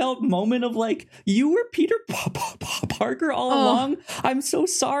heartfelt moment of like, you were Peter Parker all along. I'm so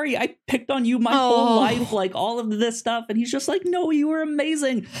sorry. I picked on you my whole life, like all of this stuff. And he's just like, no, you were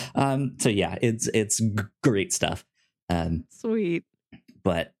amazing. So yeah, it's great stuff. Sweet.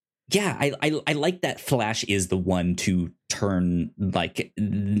 But yeah, I like that Flash is the one to turn like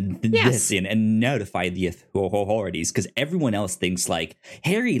this in and notify the authorities, because everyone else thinks like,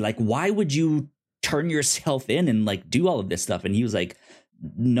 Harry, like, why would you turn yourself in and like do all of this stuff? And he was like,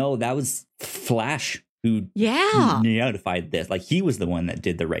 no, that was Flash who notified this. Like, he was the one that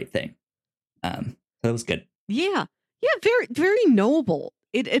did the right thing. So that was good. Yeah, very, very noble.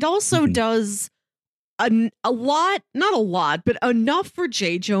 It also does a lot, not a lot, but enough for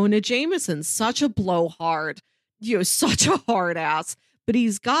J. Jonah Jameson. Such a blowhard, such a hard ass. But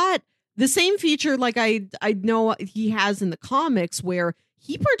he's got the same feature like I know he has in the comics, where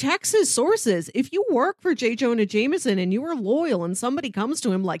he protects his sources. If you work for J. Jonah Jameson and you are loyal, and somebody comes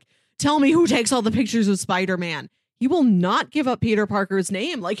to him like, tell me who takes all the pictures of Spider-Man, he will not give up Peter Parker's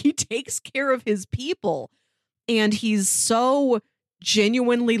name. Like, he takes care of his people. And he's so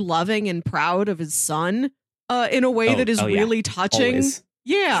genuinely loving and proud of his son in a way that is really touching. Always.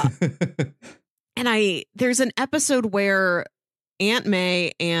 Yeah. And there's an episode where Aunt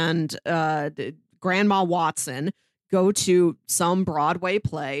May and Grandma Watson go to some Broadway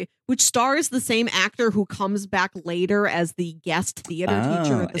play, which stars the same actor who comes back later as the guest theater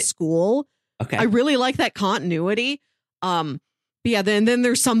teacher at the school. Okay. I really like that continuity. But yeah, then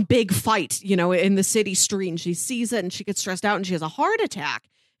there's some big fight, in the city street, and she sees it and she gets stressed out and she has a heart attack.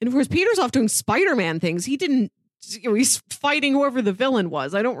 And of course, Peter's off doing Spider-Man things. He didn't, he's fighting whoever the villain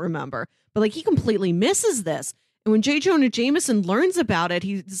was. I don't remember. But like, he completely misses this. And when J. Jonah Jameson learns about it,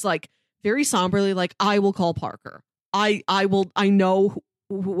 he's like very somberly like, I will call Parker. I know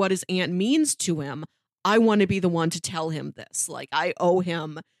what his aunt means to him. I want to be the one to tell him this. Like, I owe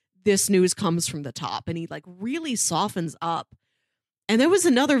him. This news comes from the top. And he like really softens up. And there was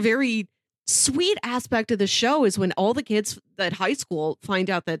another very sweet aspect of the show is when all the kids at high school find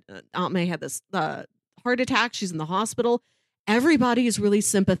out that Aunt May had this heart attack. She's in the hospital. Everybody is really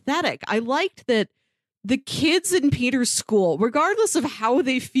sympathetic. I liked that the kids in Peter's school, regardless of how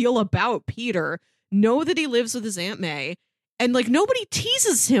they feel about Peter, know that he lives with his Aunt May. And like nobody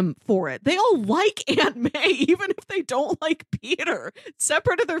teases him for it. They all like Aunt May, even if they don't like Peter.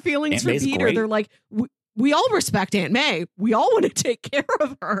 Separate of their feelings Aunt for May's Peter, great. they're like, we all respect Aunt May. We all want to take care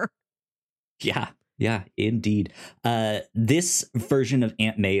of her. Yeah, indeed. This version of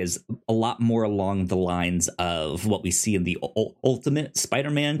Aunt May is a lot more along the lines of what we see in the Ultimate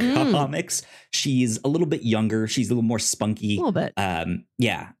Spider-Man comics. She's a little bit younger. She's a little more spunky. A little bit. I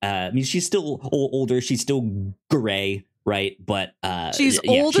mean, she's still older. She's still gray. Right, but she's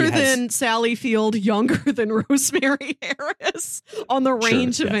older than Sally Field, younger than Rosemary Harris on the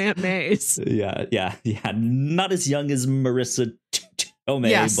range of Aunt May's. Yeah. Not as young as Marissa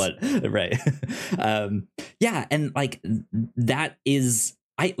Tomei, yes. But right. And like that is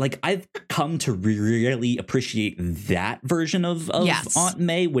I've come to really appreciate that version of Aunt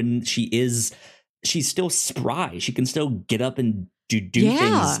May when she's still spry. She can still get up and do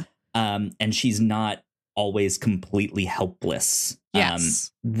things. And she's not always completely helpless.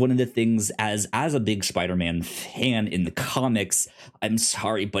 Yes. One of the things as a big Spider-Man fan in the comics, I'm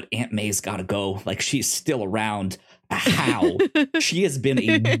sorry, but Aunt May's got to go. Like, she's still around. How? She has been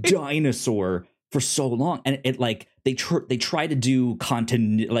a dinosaur for so long, and it like they try to do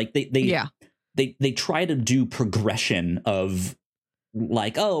content, like they try to do progression of.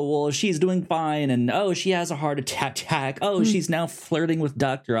 Like, oh, well, she's doing fine. And, oh, she has a heart attack. Oh, she's now flirting with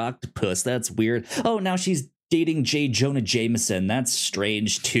Dr. Octopus. That's weird. Oh, now she's dating J. Jonah Jameson. That's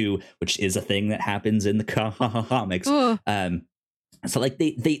strange, too, which is a thing that happens in the comics. So, like,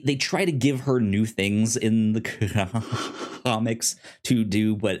 they try to give her new things in the comics to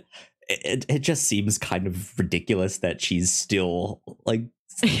do, but it just seems kind of ridiculous that she's still, like,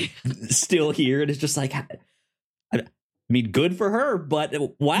 still here. And it's just like... I mean, good for her, but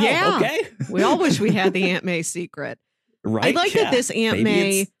wow, okay. We all wish we had the Aunt May secret. Right. I like that this Aunt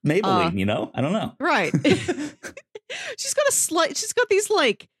May... Maybelline, I don't know. Right. she's got these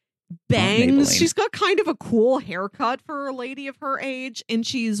like bangs. She's got kind of a cool haircut for a lady of her age. And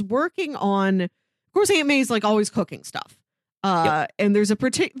she's working on, of course, Aunt May's like always cooking stuff. And there's a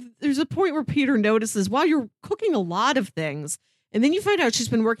point where Peter notices, wow, you're cooking a lot of things. And then you find out she's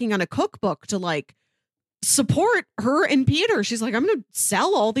been working on a cookbook to like, support her and Peter. She's like, I'm gonna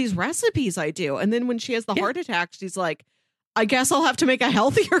sell all these recipes I do. And then when she has the heart attack, she's like, I guess I'll have to make a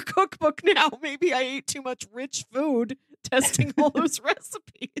healthier cookbook now. Maybe I ate too much rich food testing all those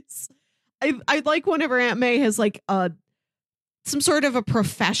recipes. I like whenever Aunt May has like some sort of a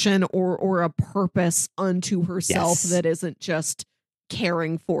profession or a purpose unto herself that isn't just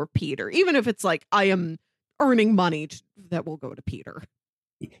caring for Peter, even if it's like, I am earning money that will go to Peter.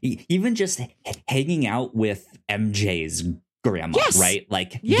 Even just hanging out with MJ's grandma, right?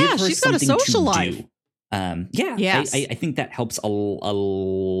 Like, give her she's got a social life. I think that helps a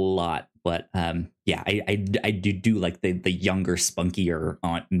lot. But I do like the younger, spunkier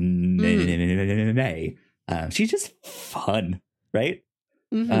Aunt May. She's just fun, right?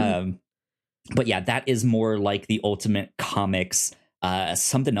 But yeah, that is more like the Ultimate Comics.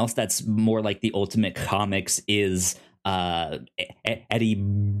 Something else that's more like the Ultimate Comics is Eddie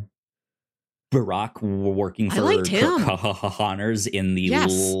Brock working for Connors in the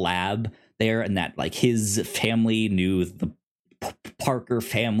lab there, and that like his family knew the Parker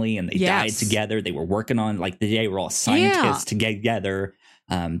family and they died together. They were working on like they were all scientists together.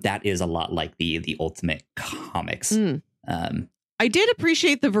 That is a lot like the Ultimate Comics. I did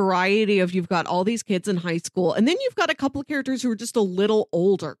appreciate the variety of you've got all these kids in high school, and then you've got a couple of characters who are just a little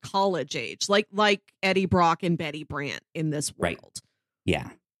older, college age, like Eddie Brock and Betty Brant in this world.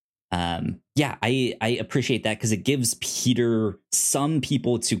 Right. Yeah. I appreciate that because it gives Peter some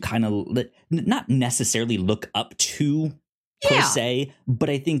people to kind of not necessarily look up to per se,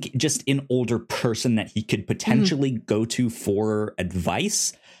 but I think just an older person that he could potentially go to for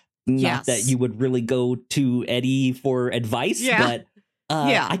advice. Not that you would really go to Eddie for advice, but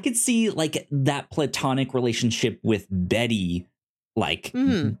I could see like that platonic relationship with Betty, like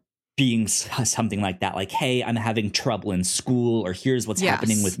being something like that. Like, hey, I'm having trouble in school, or here's what's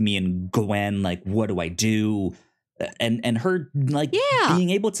happening with me and Gwen. Like, what do I do? And her like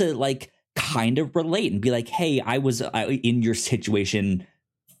being able to like kind of relate and be like, hey, I was in your situation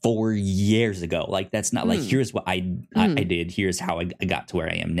 4 years ago. Like, that's not like, here's what I did. Here's how I got to where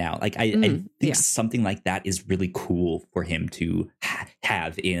I am now. Like, I think something like that is really cool for him to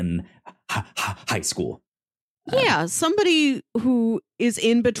have in high school. Yeah, somebody who is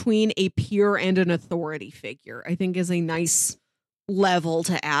in between a peer and an authority figure, I think is a nice level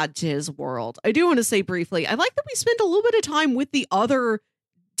to add to his world. I do want to say briefly, I like that we spend a little bit of time with the other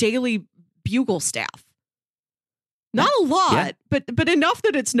Daily Bugle staff. Not a lot, but enough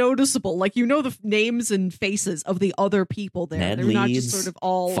that it's noticeable. Like, you know, the names and faces of the other people there. Ned They're Leeds, not just sort of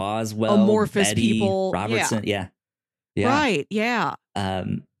all Foswell, amorphous Betty, people. Robertson. Yeah. Right. Yeah.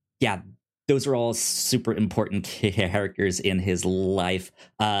 Yeah. Those are all super important characters in his life.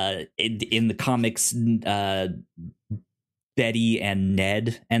 In the comics, Betty and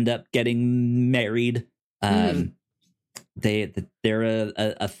Ned end up getting married. They're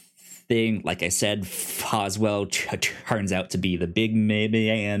a thing. Like I said, Foswell turns out to be the big man.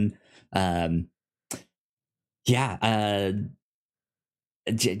 It's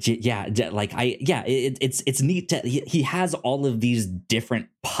neat that he has all of these different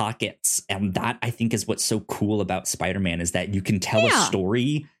pockets, and that I think is what's so cool about Spider-Man, is that you can tell a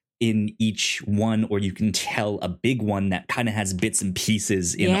story in each one, or you can tell a big one that kind of has bits and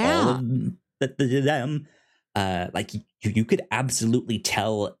pieces in all of them. Like you could absolutely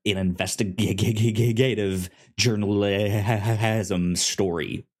tell an investigative journalism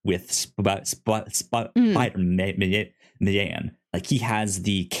story with Spider-Man. Like, he has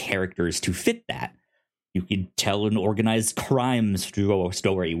the characters to fit that. You could tell an organized crime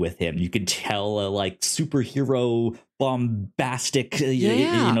story with him. You could tell a like superhero bombastic,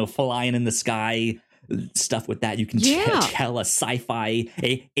 flying in the sky stuff with that. You can tell a sci-fi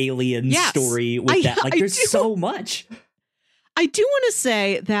alien story with that. Like, there's so much. I do want to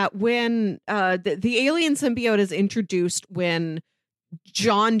say that when the alien symbiote is introduced, when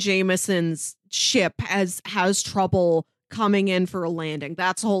John Jameson's ship has trouble coming in for a landing,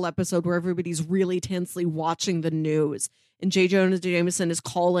 that's a whole episode where everybody's really tensely watching the news, and J. Jonah Jameson is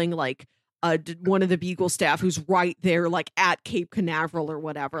calling like one of the Beagle staff who's right there, like at Cape Canaveral or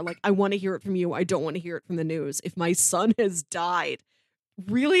whatever. Like, I want to hear it from you. I don't want to hear it from the news. If my son has died,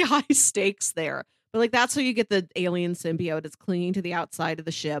 really high stakes there. But like, that's how you get the alien symbiote. It's clinging to the outside of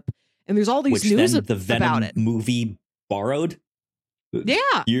the ship, and there's all these news the Venom about it. Movie borrowed. Yeah.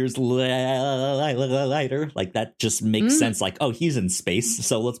 Years later, like, that just makes sense. Like, oh, he's in space,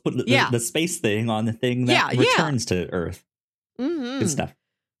 so let's put the space thing on the thing that returns to Earth. Good stuff.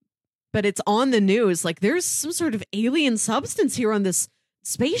 But it's on the news. Like, there's some sort of alien substance here on this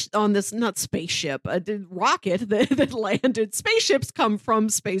not spaceship, a rocket that landed. Spaceships come from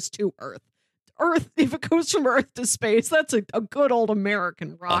space to Earth. Earth, if it goes from Earth to space, that's a good old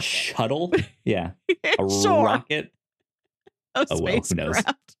American rocket. A shuttle? Yeah. A sure. rocket? A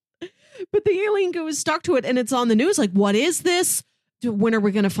spacecraft. But the alien goes stuck to it, and it's on the news. Like, what is this? When are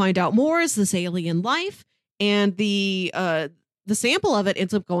we going to find out more? Is this alien life? And the sample of it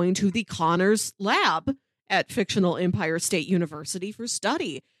ends up going to the Connors lab at fictional Empire State University for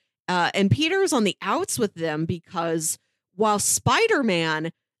study. And Peter's on the outs with them because while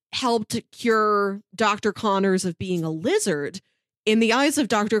Spider-Man helped cure Dr. Connors of being a lizard, in the eyes of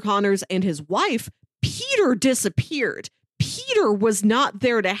Dr. Connors and his wife, Peter disappeared. Peter was not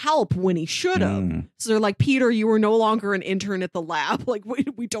there to help when he should have. So they're like, Peter, you were no longer an intern at the lab. Like,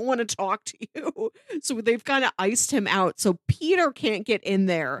 we don't want to talk to you. So they've kind of iced him out. So Peter can't get in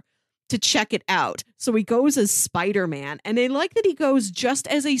there to check it out. So he goes as Spider-Man. And I like that he goes just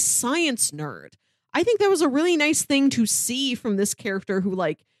as a science nerd. I think that was a really nice thing to see from this character who,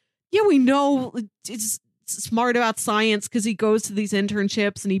 like, yeah, we know it's smart about science because he goes to these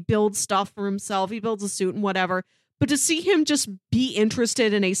internships and he builds stuff for himself. He builds a suit and whatever. But to see him just be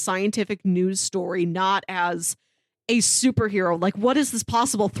interested in a scientific news story, not as a superhero, like, what is this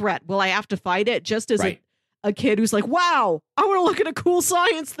possible threat? Will I have to fight it? Just as a kid who's like, wow, I want to look at a cool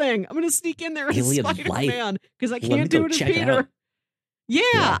science thing. I'm going to sneak in there as Spider-Man because I can't do it as Peter.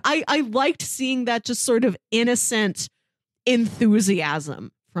 Yeah, I liked seeing that just sort of innocent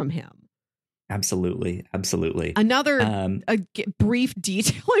enthusiasm from him. Absolutely. Another brief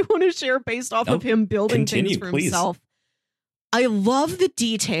detail I want to share based off of him building things for himself. I love the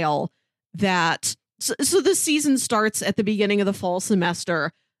detail that so the season starts at the beginning of the fall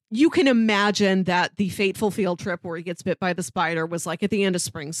semester. You can imagine that the fateful field trip where he gets bit by the spider was like at the end of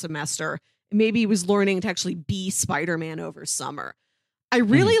spring semester. Maybe he was learning to actually be Spider-Man over summer. I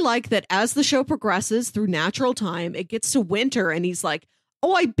really like that as the show progresses through natural time, it gets to winter and he's like,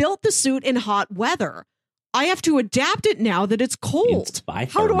 oh, I built the suit in hot weather. I have to adapt it now that it's cold.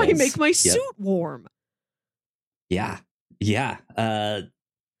 How do I make my suit warm? Yeah. That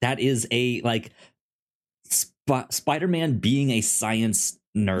is a, like, Spider-Man being a science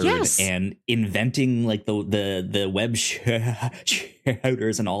nerd Yes. and inventing like the web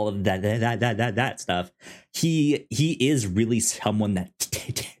shouters and all of that stuff. He is really someone that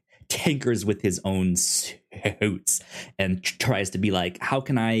tinkers with his own suits and tries to be like, how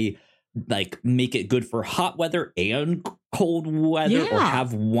can I like make it good for hot weather and cold weather, or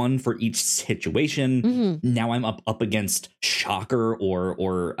have one for each situation. Now I'm up against Shocker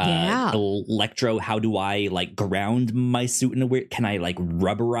or Electro. How do I like ground my suit in a weird? Can I like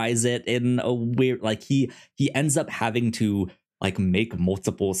rubberize it in a weird? Like he ends up having to like make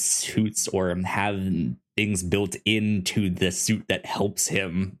multiple suits or have things built into the suit that helps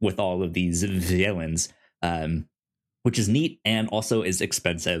him with all of these villains. Which is neat and also is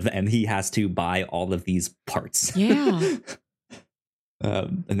expensive, and he has to buy all of these parts. Yeah.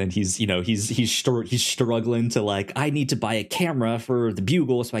 And then he's struggling to like, I need to buy a camera for the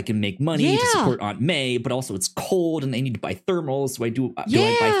Bugle so I can make money to support Aunt May, but also it's cold and I need to buy thermals. So do I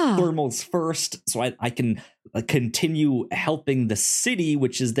buy thermals first so I can continue helping the city,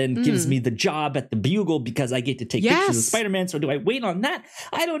 which is then gives me the job at the Bugle because I get to take pictures of Spider-Man. So do I wait on that?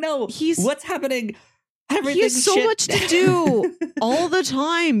 I don't know. What's happening? He has so much to do all the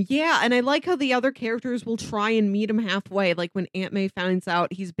time. Yeah. And I like how the other characters will try and meet him halfway. Like when Aunt May finds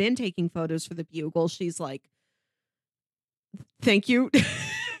out he's been taking photos for the Bugle, she's like, thank you.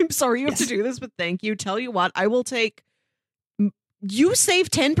 I'm sorry you have to do this, but thank you. Tell you what, I will take, you save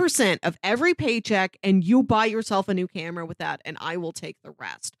 10% of every paycheck and you buy yourself a new camera with that, and I will take the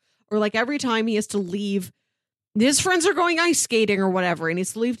rest. Or like every time he has to leave, his friends are going ice skating or whatever, and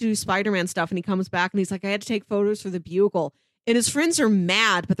he's to leave to do Spider-Man stuff, and he comes back and he's like, I had to take photos for the Bugle. And his friends are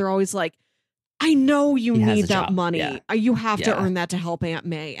mad, but they're always like, I know you need that money. Yeah. You have to earn that to help Aunt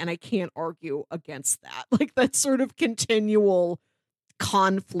May, and I can't argue against that. Like that sort of continual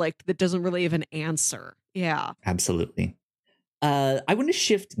conflict that doesn't really have an answer. Yeah. Absolutely. I want to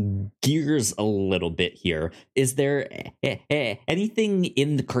shift gears a little bit here. Is there anything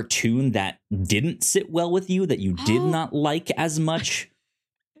in the cartoon that didn't sit well with you, that you did not like as much?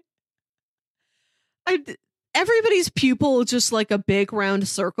 Everybody's pupil is just like a big round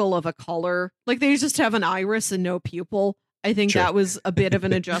circle of a color. Like they just have an iris and no pupil. I think that was a bit of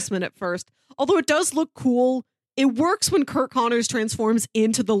an adjustment at first. Although it does look cool. It works when Kurt Connors transforms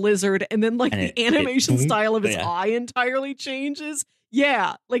into the lizard and then like the animation style of his eye entirely changes.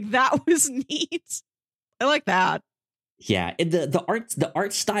 Yeah, like that was neat. I like that. Yeah, the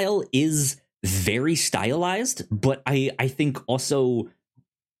art style is very stylized, but I think also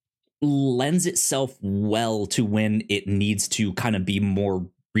lends itself well to when it needs to kind of be more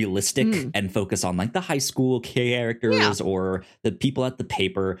realistic and focus on like the high school characters or the people at the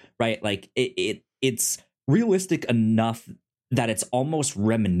paper, right? Like it's realistic enough that it's almost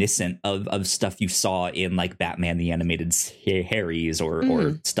reminiscent of stuff you saw in like Batman the Animated Series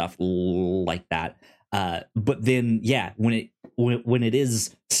or stuff like that. But then, when it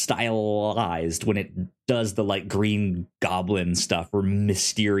is stylized, when it does the like Green Goblin stuff or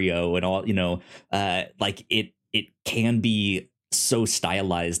Mysterio and all, like it can be so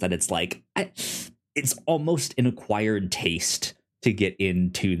stylized that it's like it's almost an acquired taste to get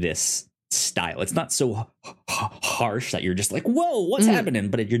into this style. It's not so harsh that you're just like, whoa, what's happening?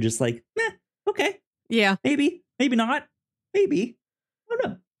 But you're just like, okay, yeah, maybe I don't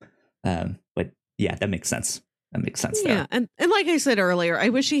know. But yeah, that makes sense. Yeah, and like I said earlier, I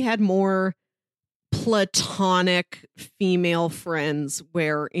wish he had more platonic female friends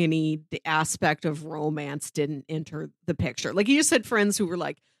where any aspect of romance didn't enter the picture. Like you just had friends who were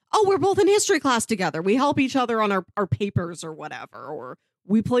like, oh, we're both in history class together, we help each other on our papers or whatever, or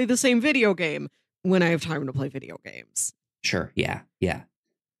we play the same video game when I have time to play video games. Sure. Yeah.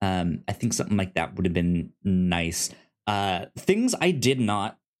 I think something like that would have been nice. Things I did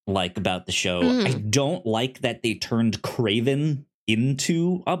not like about the show. I don't like that they turned Kraven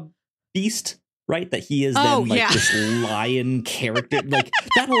into a beast, right? That he is this lion character. Like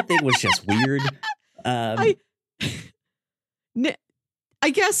that whole thing was just weird. I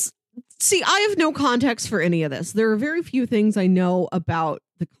guess, see, I have no context for any of this. There are very few things I know about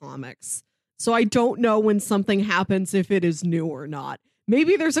the comics. So I don't know when something happens if it is new or not.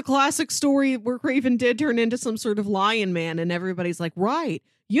 Maybe there's a classic story where Kraven did turn into some sort of lion man and everybody's like, right,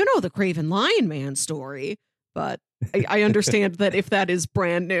 you know the Kraven Lion Man story. But I understand that if that is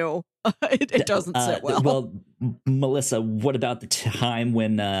brand new, it doesn't sit well. Well, Melissa, what about the time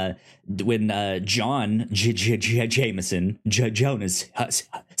when John Jameson, Jonah's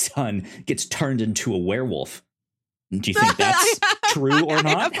son, gets turned into a werewolf? Do you think that's true or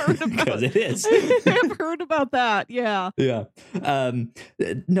not? Because it is. I've heard about that. Yeah. Yeah.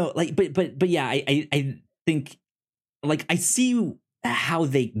 No, like, but yeah, I think like I see how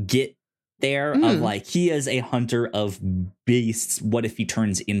they get there of like, he is a hunter of beasts. What if he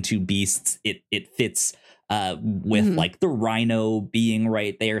turns into beasts? It fits with like the rhino being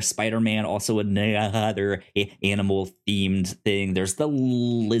right there. Spider-Man also another animal themed thing. There's the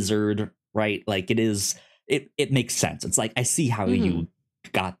lizard, right? Like it makes sense. It's like, I see how you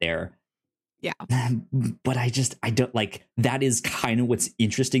got there. Yeah. But I don't like, that is kind of what's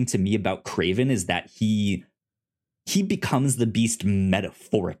interesting to me about Kraven, is that he becomes the beast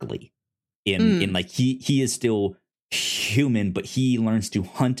metaphorically in like, he is still human, but he learns to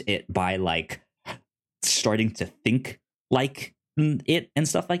hunt it by like starting to think like it and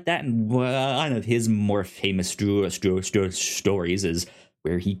stuff like that. And one of his more famous stories is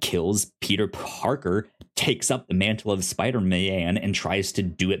where he kills Peter Parker, takes up the mantle of Spider-Man, and tries to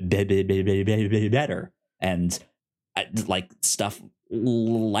do it better. And like stuff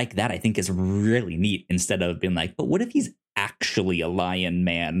like that, I think, is really neat, instead of being like, but what if he's actually a lion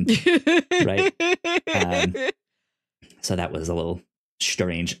man? Right. So that was a little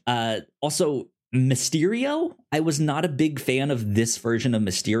strange. Also, Mysterio, I was not a big fan of this version of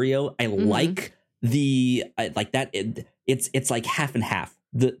Mysterio. I like like that. It's like half and half.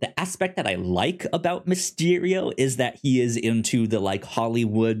 The aspect that I like about Mysterio is that he is into the like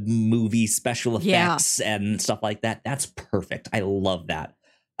Hollywood movie special effects and stuff like that. That's perfect. I love that.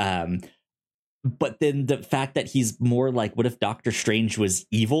 But then the fact that he's more like, what if Doctor Strange was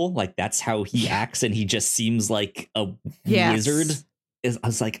evil? Like, that's how he acts, and he just seems like a wizard. I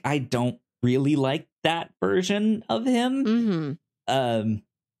was like, I don't really like that version of him.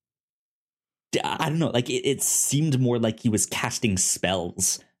 I don't know, like it seemed more like he was casting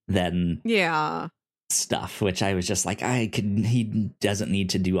spells than stuff, which I was just like, he doesn't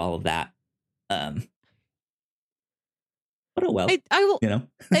need to do all of that. But oh well. I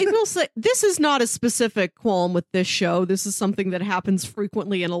will say, this is not a specific qualm with this show. This is something that happens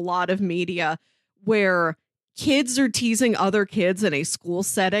frequently in a lot of media, where kids are teasing other kids in a school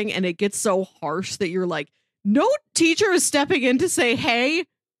setting, and it gets so harsh that you're like, no teacher is stepping in to say, hey,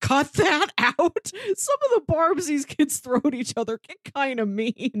 cut that out. Some of the barbs these kids throw at each other get kind of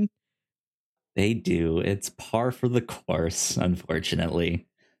mean. They do. It's par for the course, unfortunately.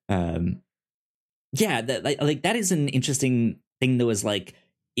 Yeah, that is an interesting thing, though, is like,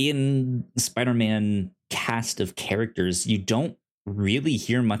 in Spider-Man cast of characters, you don't really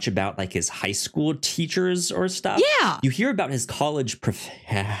hear much about like his high school teachers or stuff. Yeah. You hear about his college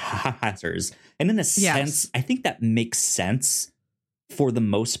professors. And in a sense, I think that makes sense for the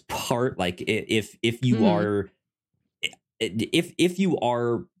most part. Like, if you are if you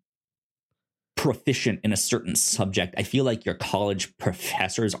are proficient in a certain subject, I feel like your college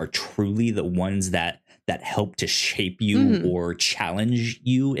professors are truly the ones that help to shape you or challenge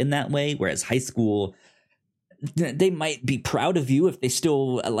you in that way. Whereas high school, they might be proud of you if they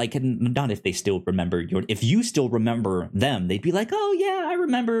still like, not if they still remember if you still remember them, they'd be like, oh yeah, I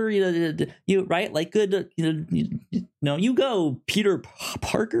remember you, right? Like, good, you go, Peter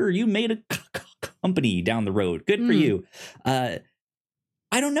Parker, you made a company down the road. Good for you.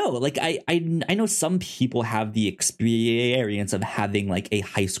 I don't know. Like, I know some people have the experience of having like a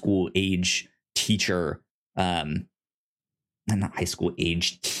high school age teacher, not high school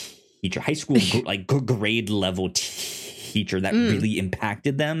age teacher, high school like grade level teacher that really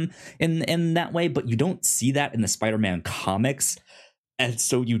impacted them in that way. But you don't see that in the Spider-Man comics, and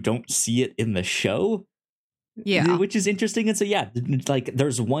so you don't see it in the show. Yeah, which is interesting. And so like,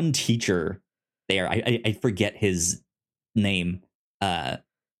 there's one teacher there. I forget his name. And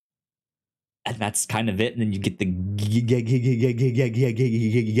that's kind of it. And then you get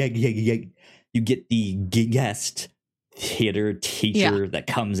the guest theater teacher that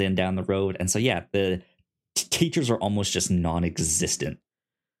comes in down the road. And so, the teachers are almost just non-existent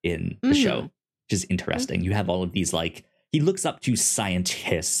in the show, which is interesting. You have all of these, like, he looks up to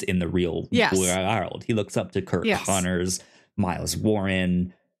scientists in the real world. He looks up to Kurt Connors, Miles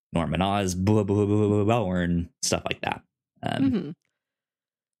Warren, Norman Osborn, stuff like that.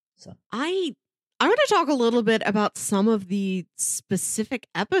 So I want to talk a little bit about some of the specific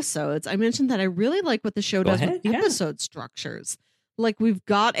episodes. I mentioned that I really like what the show does with episode structures. Like, we've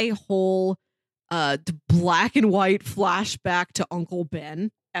got a whole black and white flashback to Uncle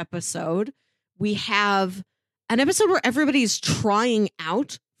Ben episode. We have an episode where everybody's trying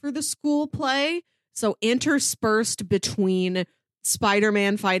out for the school play. So interspersed between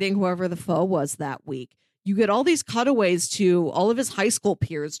Spider-Man fighting whoever the foe was that week, you get all these cutaways to all of his high school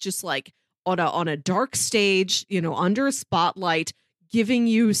peers, just like on a dark stage, under a spotlight, giving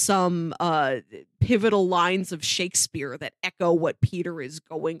you some pivotal lines of Shakespeare that echo what Peter is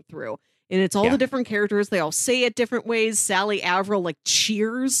going through. And it's all Yeah. the different characters. They all say it different ways. Sally Averill like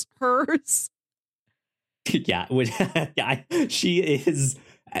cheers hers. Yeah, she is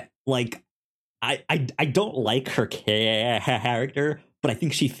like I don't like her character, but I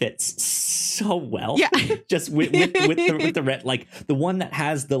think she fits so well. Yeah. Just with the red, like the one that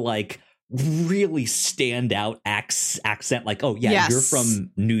has the like really stand out accent, like, oh yeah, you're Yes.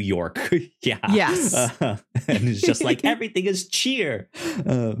 from New York. Yeah. Yes. And it's just like everything is cheer.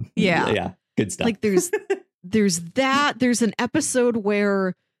 Yeah, good stuff. Like there's that. There's an episode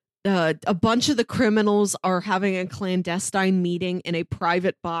where a bunch of the criminals are having a clandestine meeting in a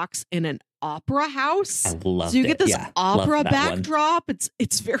private box in an opera house. I loved So you it. get this Yeah, opera loved that one. backdrop.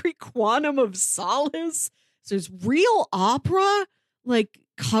 It's very Quantum of Solace. So there's real opera like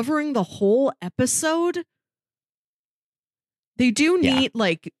covering the whole episode. They do Yeah. need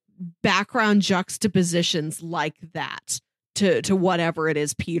like background juxtapositions like that to whatever it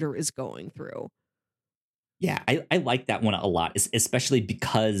is Peter is going through. Yeah, I like that one a lot, especially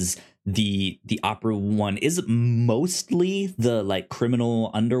because the opera one is mostly the like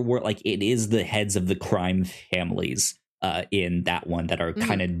criminal underworld. Like it is the heads of the crime families in that one that are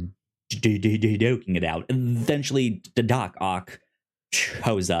kind of joking it out. Eventually, the Doc Ock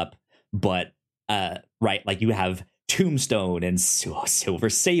shows up, but right, like you have Tombstone and Silver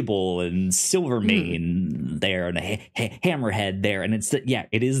Sable and Silvermane there and Hammerhead there, and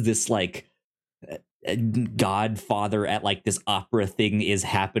it is this like Godfather at like this opera thing is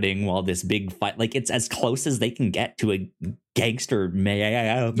happening while this big fight, like it's as close as they can get to a gangster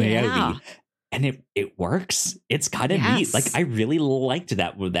movie, and it works. It's kind of neat. Like I really liked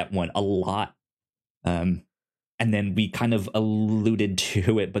that one a lot. And then we kind of alluded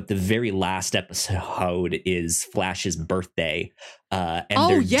to it, but the very last episode is Flash's birthday, and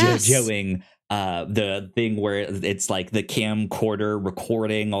they're JoJoing the thing where it's like the camcorder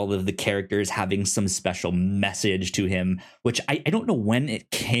recording all of the characters having some special message to him, which I don't know when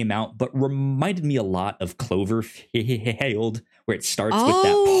it came out, but reminded me a lot of Cloverfield, where it starts with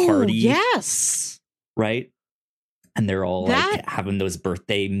that party. Yes. Right? And they're all like having those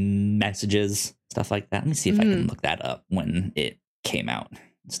birthday messages, stuff like that. Let me see if I can look that up when it came out.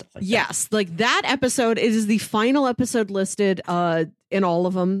 Stuff like yes, like that episode is the final episode listed in all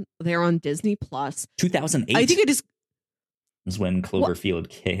of them. They're on Disney Plus. 2008. I think it is when Cloverfield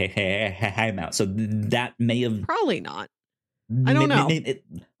came out. So that may have probably not. I don't know.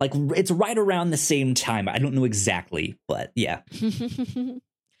 Like it's right around the same time. I don't know exactly, but yeah.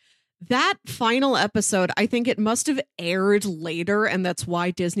 That final episode, I think it must have aired later, and that's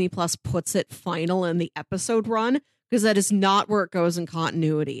why Disney Plus puts it final in the episode run, because that is not where it goes in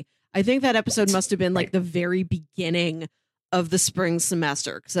continuity. I think that episode must have been like the very beginning of the spring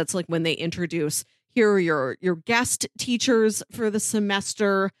semester, because that's like when they introduce, here are your guest teachers for the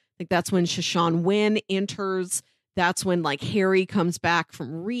semester. Like that's when Shashawn Wynn enters. That's when like Harry comes back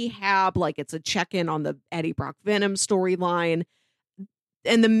from rehab. Like it's a check-in on the Eddie Brock Venom storyline.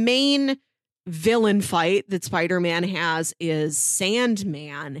 And the main villain fight that Spider-Man has is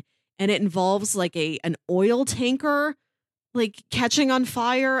Sandman, and it involves like an oil tanker like catching on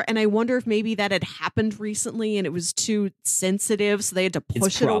fire, and I wonder if maybe that had happened recently and it was too sensitive, so they had to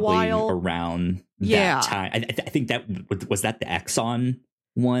push it a while around that time. I think that was that the Exxon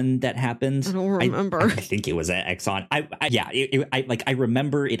one that happened. I don't remember. I think it was at Exxon. I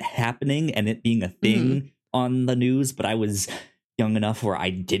remember it happening and it being a thing on the news, but I was young enough where I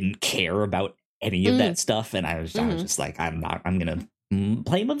didn't care about any of that stuff, and I was just like, I'm gonna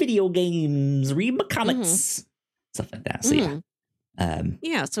play my video games, read my comics, stuff like that. So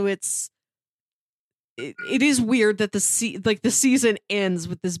so it is weird that the season ends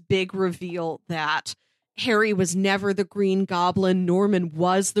with this big reveal that Harry was never the Green Goblin. Norman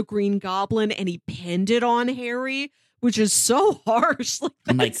was the Green Goblin, and he pinned it on Harry, which is so harsh.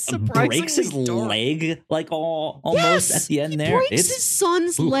 Like breaks his leg, like almost at the end there. Breaks his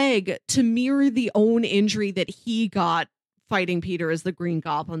son's leg to mirror the own injury that he got fighting Peter as the Green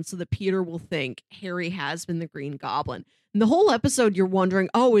Goblin, so that Peter will think Harry has been the Green Goblin. And the whole episode, you're wondering,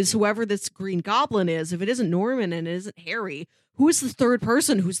 is whoever this Green Goblin is, if it isn't Norman and it isn't Harry, who is the third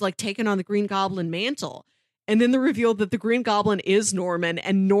person who's like taken on the Green Goblin mantle? And then the reveal that the Green Goblin is Norman,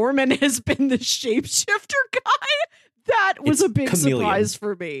 and Norman has been the shapeshifter guy. That was a big surprise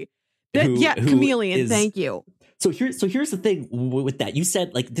for me. Chameleon. Thank you. So here's the thing with that. You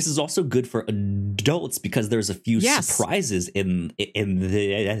said like this is also good for adults because there's a few surprises in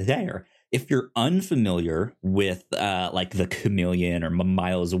there. If you're unfamiliar with like the Chameleon or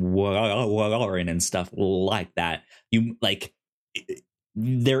Miles Warren and stuff like that, you like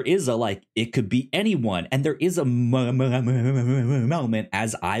there is a like it could be anyone, and there is a moment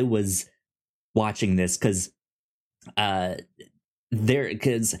as I was watching this because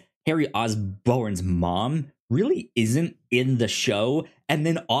because Harry Osborn's mom really isn't in the show, and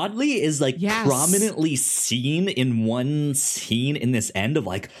then oddly is like prominently seen in one scene in this end of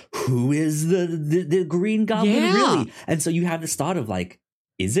like, who is the Green Goblin really? And so you have this thought of like,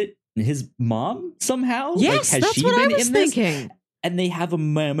 is it his mom somehow? Yes, like, has that's she what been I was in this? thinking. And they have a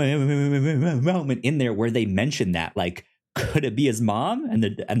moment in there where they mention that, like, could it be his mom?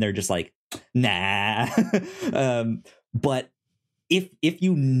 And they're just like, nah. But if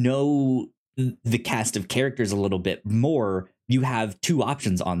you know the cast of characters a little bit more, you have two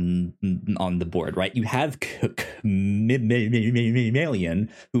options on the board, right? You have Chameleon,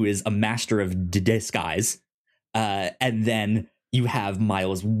 who is a master of disguise, and then you have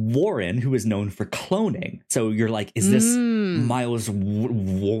Miles Warren, who is known for cloning. So you're like, is this Miles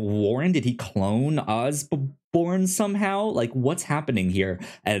Warren? Did he clone Osborn somehow? Like, what's happening here?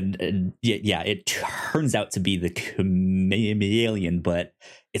 And yeah, it turns out to be the Chameleon, but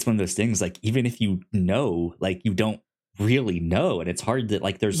it's one of those things, like, even if you know, like, you don't really know, and it's hard to,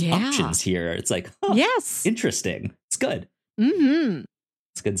 like, there's options here. It's like, oh, yes, interesting. It's good.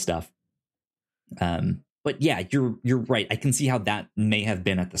 It's good stuff. But yeah, you're right. I can see how that may have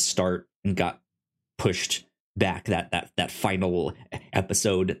been at the start and got pushed back, that final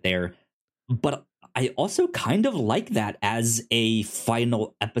episode there. But I also kind of like that as a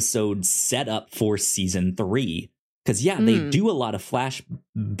final episode setup for season 3. Because they do a lot of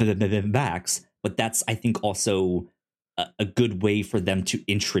flashbacks, but that's, I think, also a good way for them to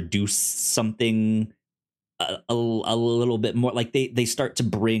introduce something a little bit more. Like they start to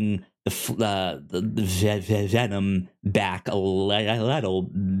bring the Venom back a little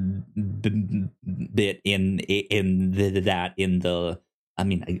bit in the. I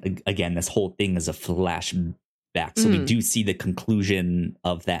mean, again, this whole thing is a flashback, so we do see the conclusion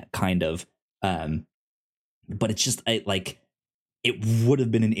of that kind of. But it's just it would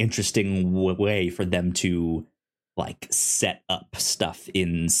have been an interesting way for them to like set up stuff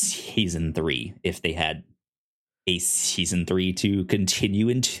in season 3 if they had a season 3 to continue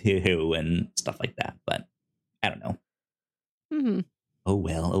into and stuff like that. But I don't know. Oh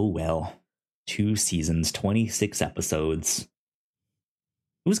well. 2 seasons, 26 episodes.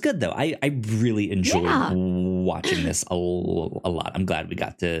 It was good though. I really enjoyed watching this a lot. I'm glad we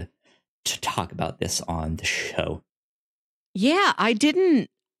got to talk about this on the show. Yeah, I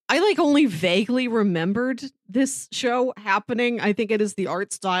only vaguely remembered this show happening. I think it is the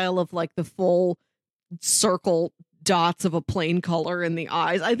art style of like the full circle dots of a plain color in the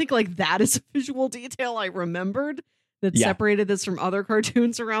eyes. I think like that is a visual detail I remembered that separated this from other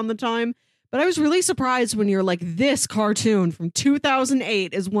cartoons around the time. But I was really surprised when you're like, this cartoon from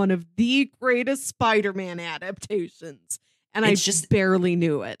 2008 is one of the greatest Spider-Man adaptations. And I just barely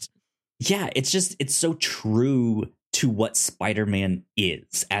knew it. Yeah, it's so true to what Spider-Man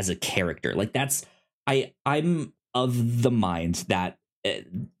is as a character. Like I'm of the mind that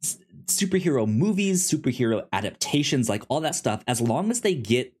superhero movies, superhero adaptations, like all that stuff, as long as they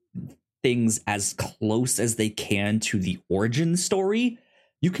get things as close as they can to the origin story,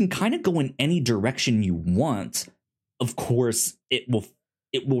 you can kind of go in any direction you want. Of course, it will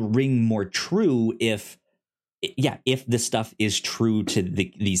ring more true if this stuff is true to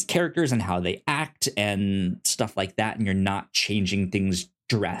these characters and how they act and stuff like that, and you're not changing things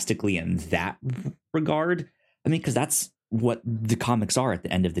drastically in that regard. I mean, because that's what the comics are at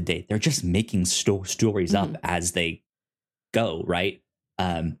the end of the day. They're just making stories up as they go, right?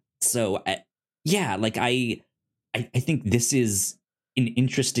 So I think this is an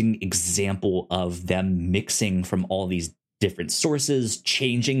interesting example of them mixing from all these different sources,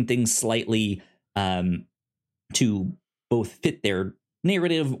 changing things slightly, to both fit their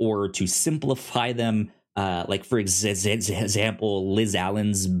narrative or to simplify them. Like, for example, Liz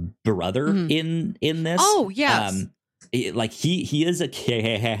Allen's brother in this. Oh, yes. Like he is a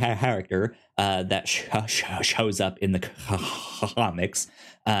character that shows up in the comics.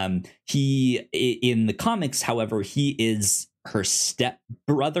 He in the comics, however, he is her step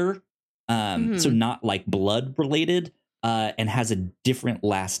brother. So not like blood related, and has a different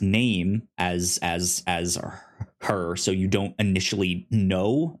last name as her, so you don't initially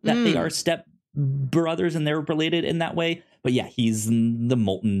know that they are step brothers and they're related in that way. But yeah, he's the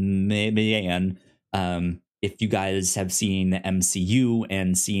Molten Man. If you guys have seen the MCU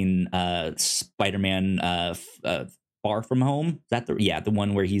and seen Spider-Man Far From Home, is that the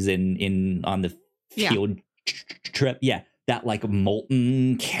one where he's in on the field trip? Yeah, that like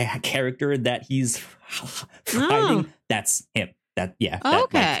molten character that he's fighting, that's him.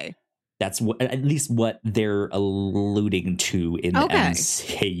 That's at least what they're alluding to in the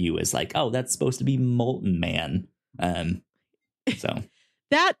MCU is like, oh, that's supposed to be Molten Man. So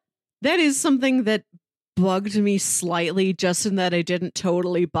that is something that bugged me slightly, just in that I didn't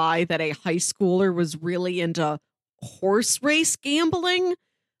totally buy that a high schooler was really into horse race gambling.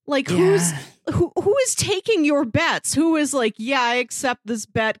 Like, who is taking your bets? Who is like, yeah, I accept this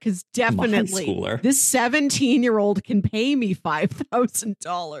bet because definitely this 17-year-old can pay me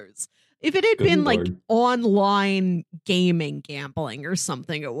 $5,000. If it had been Lord. Like online gaming gambling or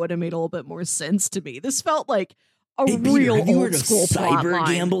something, it would have made a little bit more sense to me. This felt like a real old school cyber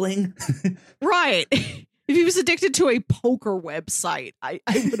gambling. Right. If he was addicted to a poker website, I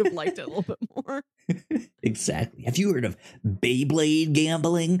would have liked it a little bit more. Exactly. Have you heard of Beyblade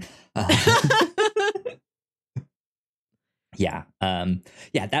gambling? Yeah.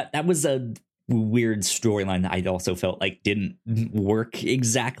 That was a weird storyline that I also felt like didn't work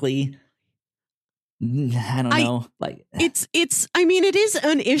exactly. I don't know. Like it's I mean, it is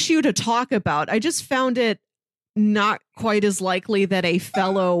an issue to talk about. I just found it not quite as likely that a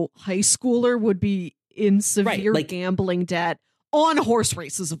fellow high schooler would be in severe gambling debt on horse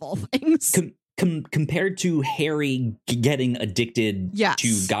races of all things. Compared to Harry getting addicted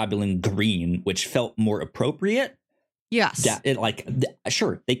to Goblin Green, which felt more appropriate. Yes.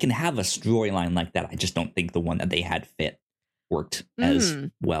 Sure, they can have a storyline like that. I just don't think the one that they had worked as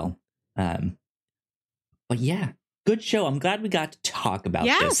well. But yeah, good show. I'm glad we got to talk about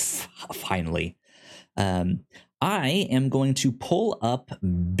this finally. I am going to pull up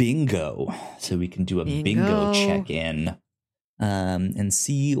Bingo so we can do a bingo check-in and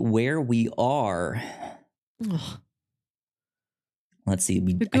see where we are. Ugh. Let's see.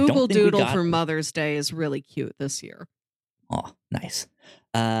 The Google Doodle for Mother's Day is really cute this year. Oh, nice.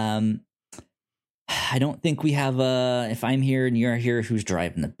 I don't think we have if I'm here and you're here, who's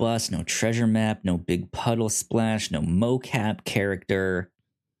driving the bus? No treasure map, no big puddle splash, no mocap character.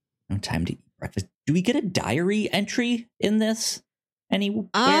 No time to eat breakfast. Do we get a diary entry in this anywhere?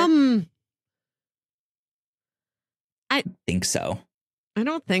 I think so. I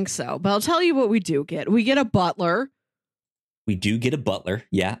don't think so, but I'll tell you what we do get. We get a butler. We do get a butler.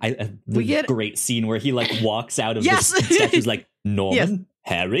 Yeah. We get a great scene where he like walks out of the statue's like, Norman,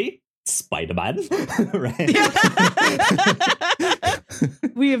 Harry, Spider-Man. Right.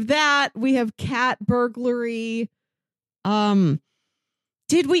 We have that. We have cat burglary.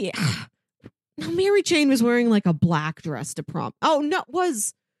 Did we? No, Mary Jane was wearing like a black dress to prom. Oh no,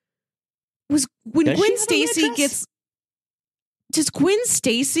 was when Gwen Stacy gets. Does Gwen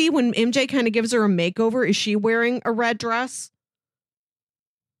Stacy, when MJ kind of gives her a makeover, is she wearing a red dress?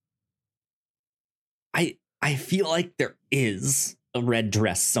 I feel like there is a red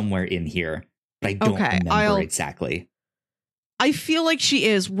dress somewhere in here, but I don't remember exactly. I feel like she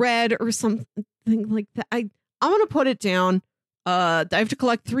is red or something like that. I'm gonna put it down. I have to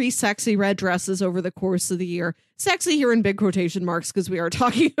collect 3 sexy red dresses over the course of the year. Sexy here in big quotation marks because we are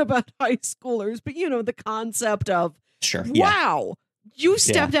talking about high schoolers, but you know the concept of. Sure. Wow. You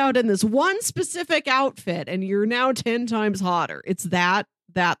stepped out in this one specific outfit and you're now 10 times hotter. It's that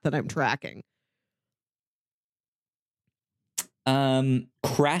I'm tracking.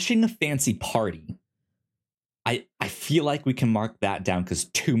 Crashing a fancy party. I feel like we can mark that down because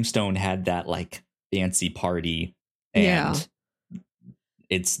Tombstone had that like fancy party and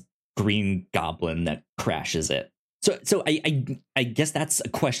it's Green Goblin that crashes it. So I guess that's a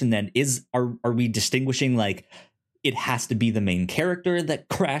question then are we distinguishing like it has to be the main character that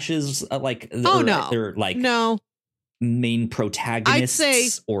crashes they're like no main protagonists, I'd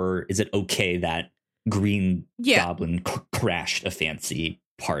say, or is it okay that Green Goblin crashed a fancy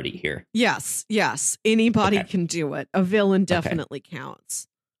party here? Yes anybody can do it. A villain definitely counts.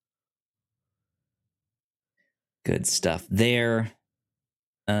 Good stuff there.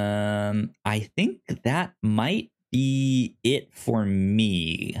 I think that might be it for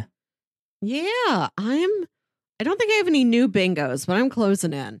me. Yeah, I don't think I have any new bingos, but I'm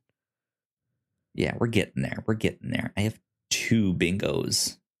closing in. Yeah, we're getting there. I have 2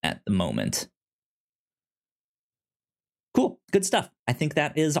 bingos at the moment. Cool. Good stuff. I think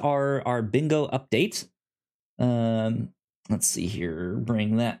that is our bingo update. Let's see here.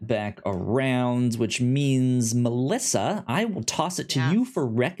 Bring that back around, which means, Melissa, I will toss it to you for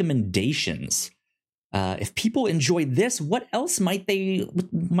recommendations. If people enjoy this, what else might they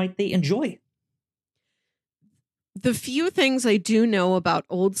enjoy? The few things I do know about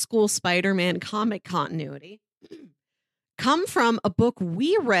old school Spider-Man comic continuity come from a book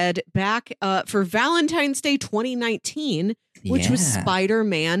we read back for Valentine's Day 2019, which was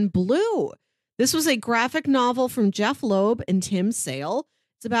Spider-Man Blue. This was a graphic novel from Jeff Loeb and Tim Sale.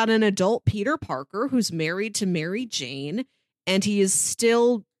 It's about an adult Peter Parker who's married to Mary Jane, and he is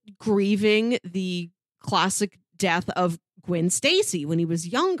still grieving the classic death of Gwen Stacy when he was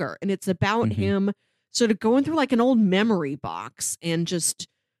younger. And it's about him sort of going through like an old memory box and just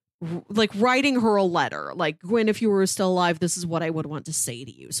like writing her a letter. Like, Gwen, if you were still alive, this is what I would want to say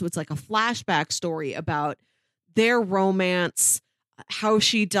to you. So it's like a flashback story about their romance, how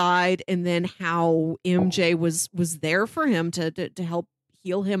she died, and then how MJ was there for him to help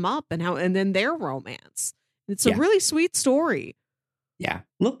heal him up, and then their romance. It's a really sweet story. Yeah, a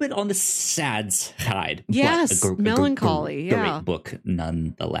little bit on the sad side. Yes, but melancholy. Great book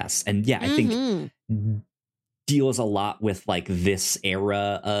nonetheless. And yeah, I think deals a lot with like this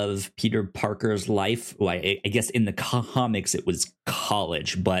era of Peter Parker's life. Well, I guess in the comics it was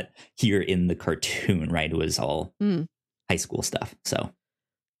college, but here in the cartoon, right, it was all high school stuff. So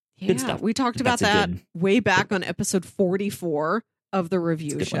good stuff. We talked about that way back on episode 44 of the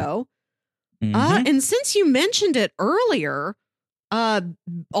review show. And since you mentioned it earlier,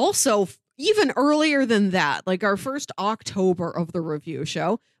 also even earlier than that, like our first October of the review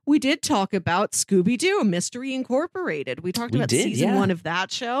show, we did talk about Scooby-Doo Mystery Incorporated. We talked about season 1 of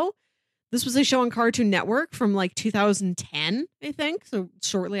that show. This was a show on Cartoon Network from like 2010, I think. So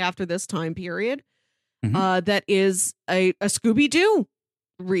shortly after this time period. That is a Scooby-Doo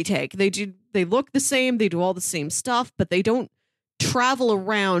retake. They look the same, they do all the same stuff, but they don't travel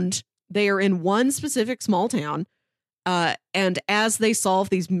around. They are in one specific small town. And as they solve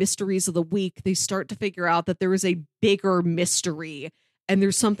these mysteries of the week, they start to figure out that there is a bigger mystery and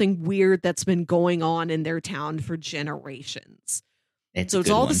there's something weird that's been going on in their town for generations. It's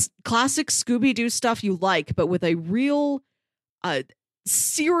all this classic Scooby-Doo stuff you like, but with a real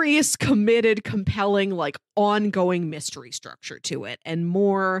serious, committed, compelling, like ongoing mystery structure to it, and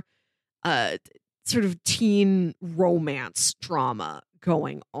more sort of teen romance drama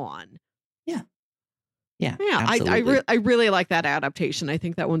going on. Yeah, I really like that adaptation. I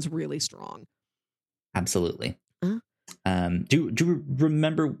think that one's really strong. Absolutely. Do you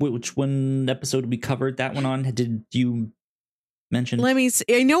remember which one episode we covered that one on? Did you mention? Let me see.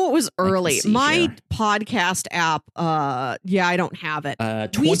 I know it was early. My podcast app, I don't have it.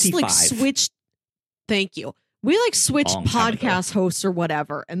 25. We switched. Thank you. We switched podcast hosts or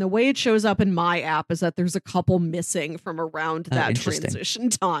whatever, and the way it shows up in my app is that there's a couple missing from around that transition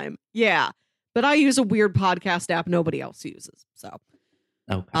time. Yeah. But I use a weird podcast app nobody else uses. So,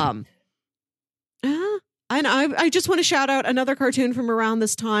 and I just want to shout out another cartoon from around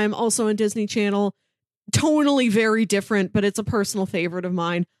this time, also on Disney Channel. Tonally very different, but it's a personal favorite of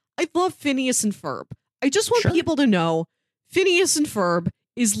mine. I love Phineas and Ferb. I just want people to know Phineas and Ferb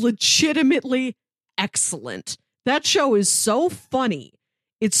is legitimately excellent. That show is so funny.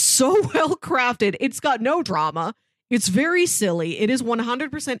 It's so well crafted. It's got no drama. It's very silly. It is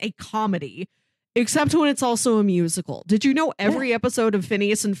 100% a comedy. Except when it's also a musical. Did you know every episode of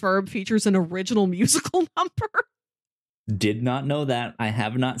Phineas and Ferb features an original musical number? Did not know that. I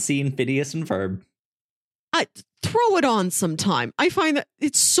have not seen Phineas and Ferb. Throw it on sometime. I find that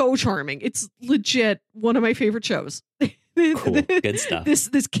it's so charming. It's legit one of my favorite shows. Cool. Good stuff.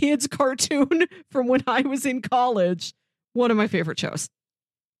 This kid's cartoon from when I was in college. One of my favorite shows.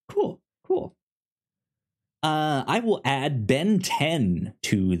 Cool. I will add Ben 10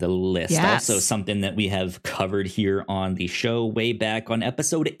 to the list. Yes. Also something that we have covered here on the show way back on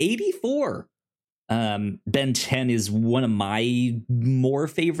episode 84. Ben 10 is one of my more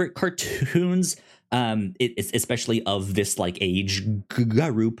favorite cartoons, it's especially of this like age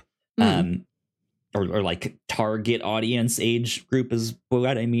group, or like target audience age group is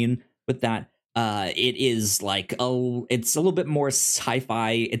what I mean with that. It is like, it's a little bit more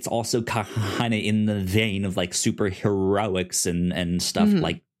sci-fi. It's also kind of in the vein of like superheroics and stuff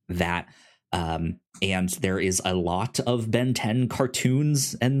like that. And there is a lot of Ben 10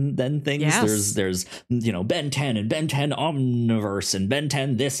 cartoons and then things. Yes. There's Ben 10 and Ben 10 Omniverse and Ben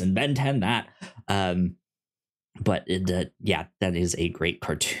 10 this and Ben 10 that. But that is a great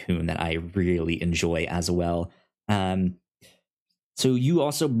cartoon that I really enjoy as well. So you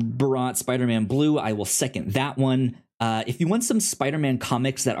also brought Spider-Man Blue. I will second that one. If you want some Spider-Man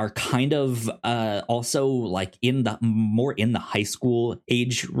comics that are kind of also like more in the high school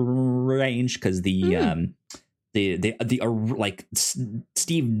age range, because the like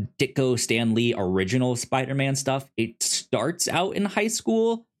Steve Ditko, Stan Lee original Spider-Man stuff, it starts out in high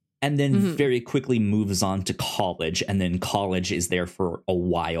school and then very quickly moves on to college, and then college is there for a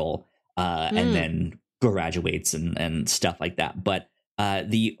while, and then graduates and stuff like that. But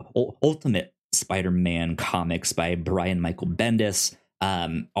the Ultimate Spider-Man comics by Brian Michael Bendis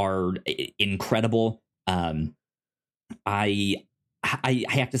are incredible. I I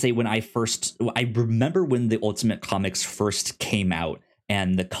have to say, I remember when the Ultimate Comics first came out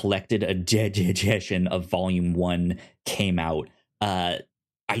and the collected edition of Volume 1 came out. I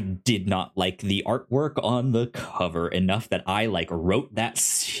did not like the artwork on the cover enough that I wrote that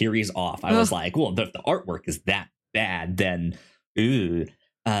series off. I was like, well, if the artwork is that bad, then ew.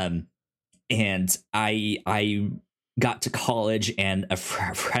 And I got to college, and a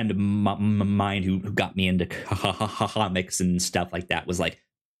friend of mine who got me into comics and stuff like that was like,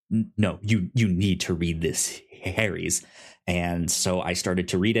 no, you need to read this series. And so I started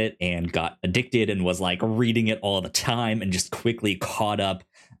to read it and got addicted and was reading it all the time and just quickly caught up.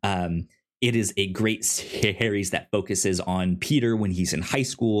 It is a great series that focuses on Peter when he's in high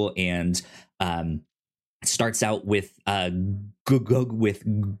school, and starts out with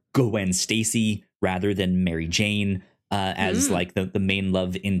Gwen Stacy rather than Mary Jane as the main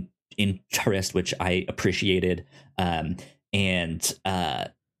love interest, which I appreciated. And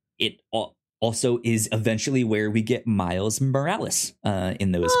it also is eventually where we get Miles Morales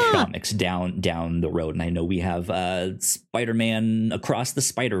in those comics down the road. And I know we have Spider-Man Across the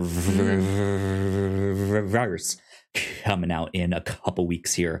Spider-Verse coming out in a couple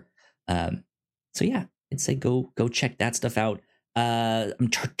weeks here. So yeah, I'd say go check that stuff out. I'm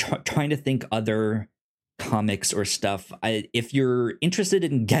trying to think other comics or stuff. If you're interested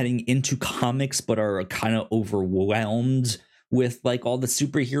in getting into comics but are kind of overwhelmed with all the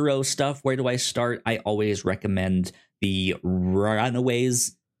superhero stuff, where do I start? I always recommend the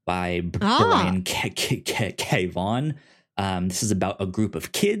Runaways by Brian K. Vaughan. This is about a group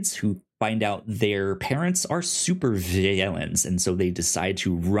of kids who find out their parents are super villains, and so they decide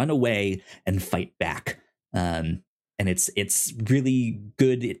to run away and fight back. And it's really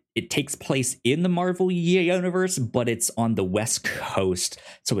good. It takes place in the Marvel universe, but it's on the West Coast,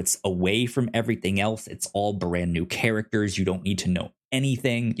 so it's away from everything else. It's all brand new characters. You don't need to know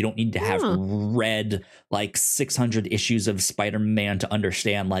anything. You don't need to have read 600 issues of Spider-Man to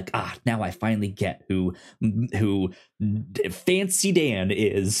understand now I finally get who Fancy Dan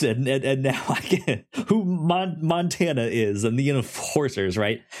is, and now I get who Montana is, and the Enforcers,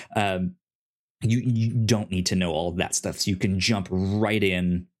 right? You don't need to know all of that stuff, so you can jump right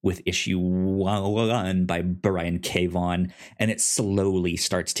in with issue 1 by Brian K. Vaughan, and it slowly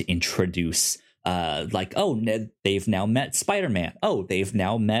starts to introduce they've now met Spider-Man. Oh, they've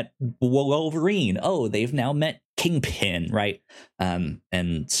now met Wolverine. Oh, they've now met Kingpin, right?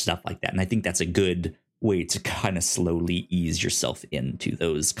 And stuff like that. And I think that's a good way to kind of slowly ease yourself into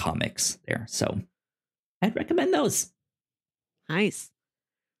those comics there. So I'd recommend those. Nice.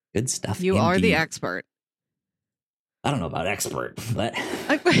 Good stuff. You are the expert. I don't know about expert, but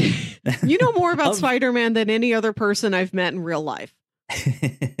you know more about Spider-Man than any other person I've met in real life.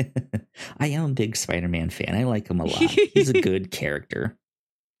 I am a big Spider-Man fan. I like him a lot. He's a good character.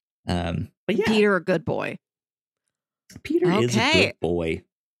 But yeah, Peter, a good boy. Peter is a good boy.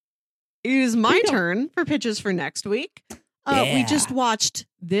 It is my turn for pitches for next week. We just watched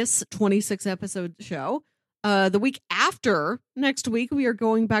this 26 episode show. The week after next week, we are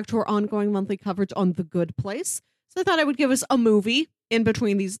going back to our ongoing monthly coverage on The Good Place. So I thought I would give us a movie in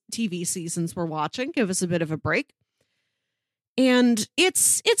between these TV seasons we're watching, give us a bit of a break. And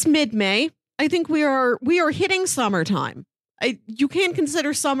it's mid-May. I think we are hitting summertime. You can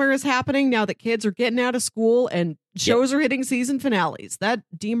consider summer is happening now that kids are getting out of school and shows are hitting season finales. That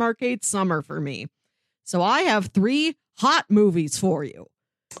demarcates summer for me. So I have 3 hot movies for you.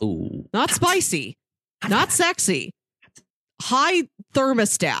 Ooh. Not spicy. Not sexy. High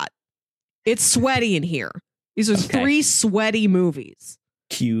thermostat. It's sweaty in here. These are 3 sweaty movies.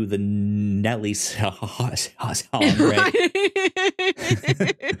 Cue the Nelly song, right?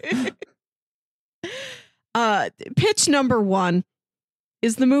 Pitch number 1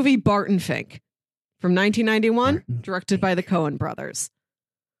 is the movie Barton Fink from 1991, directed by the Coen brothers.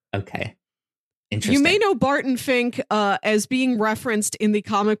 Okay. Interesting. You may know Barton Fink as being referenced in the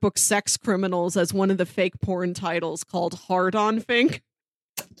comic book Sex Criminals as one of the fake porn titles called Hard On Fink.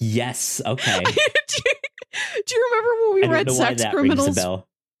 Yes. Okay. Do you remember when we read Sex Criminals? Rings a bell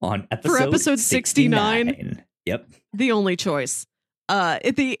on episode 69? Yep. The only choice.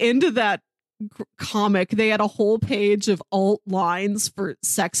 At the end of that comic, they had a whole page of alt lines for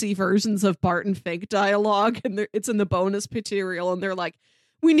sexy versions of Barton Fink dialogue, and it's in the bonus material, and they're like,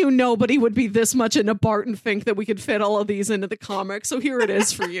 we knew nobody would be this much into Barton Fink that we could fit all of these into the comic. So here it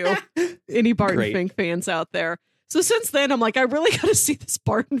is for you. Any Barton Fink fans out there. So since then, I'm like, I really got to see this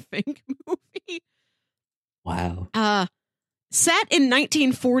Barton Fink movie. Wow. Set in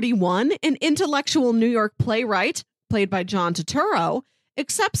 1941, an intellectual New York playwright, played by John Turturro,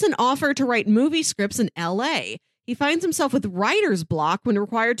 accepts an offer to write movie scripts in L.A. he finds himself with writer's block when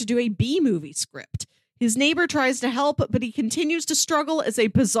required to do a B-movie script. His neighbor tries to help, but he continues to struggle as a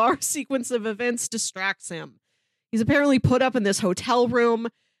bizarre sequence of events distracts him. He's apparently put up in this hotel room.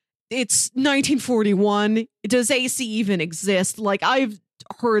 It's 1941. Does AC even exist? Like, I've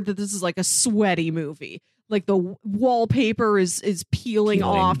heard that this is like a sweaty movie. Like, the wallpaper is peeling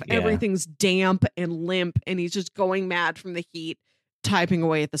off. Yeah. Everything's damp and limp, and he's just going mad from the heat, typing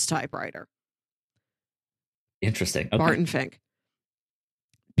away at this typewriter. Interesting. Okay. Barton Fink.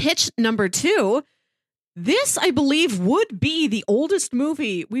 Pitch number 2. This, I believe, would be the oldest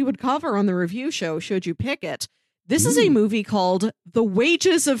movie we would cover on the review show, should you pick it. This is a movie called The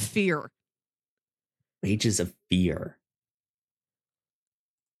Wages of Fear. Wages of Fear.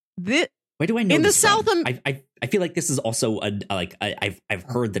 Why do I know in this the South? I feel like this is also I've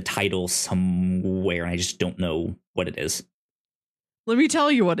heard the title somewhere, and I just don't know what it is. Let me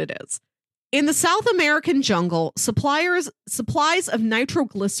tell you what it is. In the South American jungle, supplies of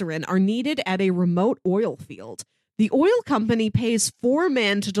nitroglycerin are needed at a remote oil field. The oil company pays 4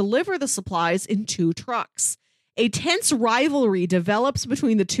 men to deliver the supplies in 2 trucks. A tense rivalry develops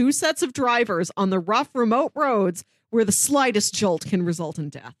between the 2 sets of drivers on the rough remote roads where the slightest jolt can result in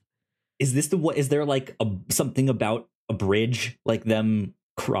death. Is this is there like something about a bridge, like them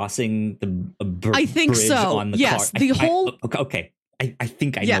crossing the I think bridge so. on the yes, car? Okay. I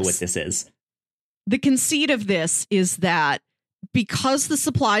think I know what this is. The conceit of this is that because the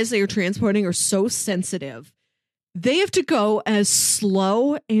supplies they are transporting are so sensitive, they have to go as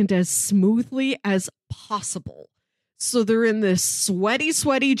slow and as smoothly as possible. So they're in this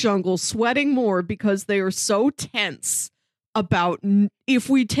sweaty jungle, sweating more because they are so tense about if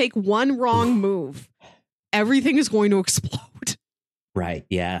we take one wrong move, everything is going to explode. Right.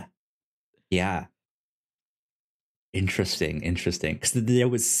 Yeah. Yeah. Interesting. Because there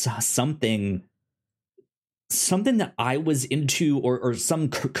was something that I was into, or some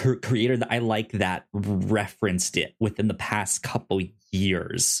creator that I like that referenced it within the past couple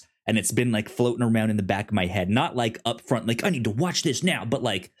years. And it's been like floating around in the back of my head, not like up front, like I need to watch this now, but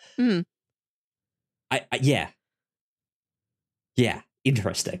like, yeah,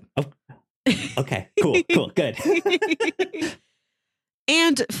 interesting. Oh, okay, cool, good.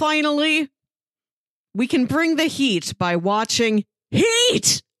 And finally, we can bring the heat by watching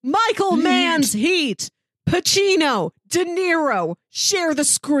Heat! Michael Mann's Heat! Pacino, De Niro, share the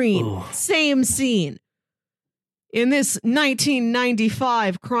screen. Ooh. Same scene. In this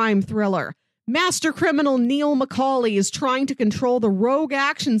 1995 crime thriller, master criminal Neil McCauley is trying to control the rogue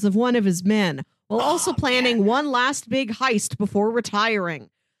actions of one of his men, while also planning one last big heist before retiring.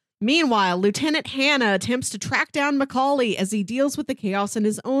 Meanwhile, Lieutenant Hannah attempts to track down McCauley as he deals with the chaos in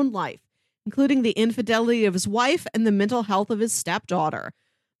his own life, including the infidelity of his wife and the mental health of his stepdaughter.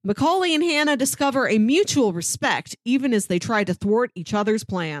 McCauley and Hannah discover a mutual respect, even as they try to thwart each other's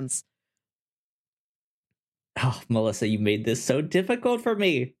plans. Oh, Melissa, you made this so difficult for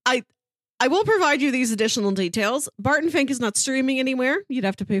me. I will provide you these additional details. Barton Fink is not streaming anywhere. You'd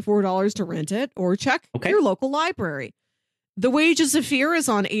have to pay $4 to rent it or check your local library. The Wages of Fear is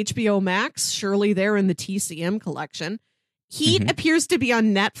on HBO Max, surely they're in the TCM collection. Heat appears to be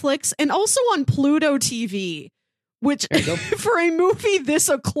on Netflix and also on Pluto TV, which for a movie this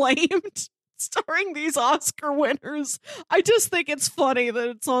acclaimed, starring these Oscar winners, I just think it's funny that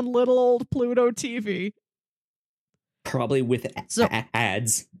it's on little old Pluto TV. Probably with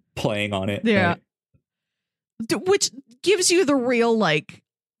ads playing on it. Yeah. Right? Which gives you the real, like,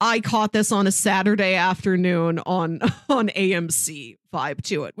 I caught this on a Saturday afternoon on AMC vibe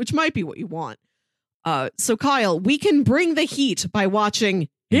to it, which might be what you want. So, Kyle, we can bring the heat by watching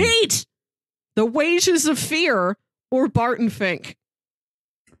Heat! The Wages of Fear or Barton Fink.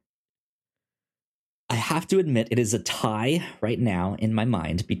 I have to admit, it is a tie right now in my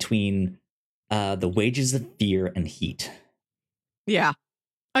mind between The Wages of Fear and Heat. Yeah,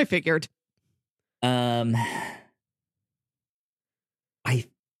 I figured.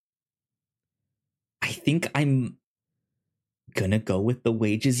 I think I'm gonna go with The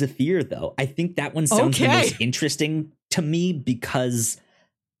Wages of Fear, though. I think that one sounds the most interesting to me because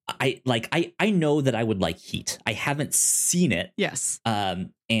I know that I would like Heat. I haven't seen it. Yes.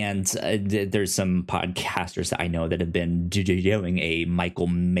 And there's some podcasters that I know that have been doing a Michael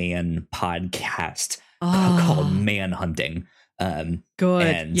Mann podcast called Manhunting. Good.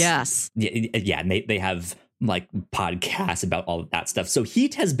 And yes. Yeah. And they have like podcasts about all of that stuff. So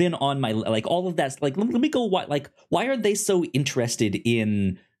Heat has been on my, like, all of that. Like, let me go. Why are they so interested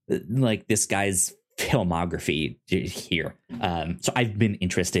in like this guy's filmography here? So I've been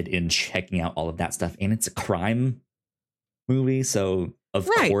interested in checking out all of that stuff, and it's a crime movie, so of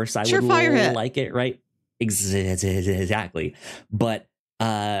course I would like it, right? Exactly. But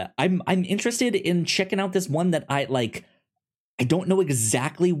I'm interested in checking out this one that I like. I don't know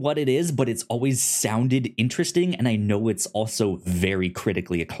exactly what it is, but it's always sounded interesting, and I know it's also very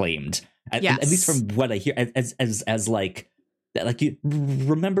critically acclaimed. At least from what I hear, as like you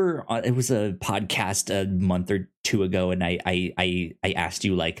remember, it was a podcast a month or two ago, and I asked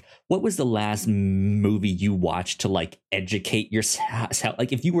you, like, what was the last movie you watched to like educate yourself?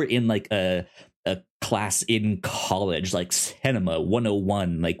 Like, if you were in like a class in college, like Cinema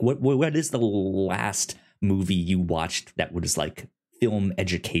 101, like what is the last movie you watched that was like film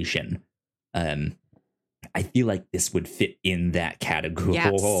education? I feel like this would fit in that category.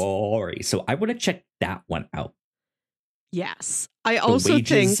 Yes. So I want to check that one out. Yes. I also think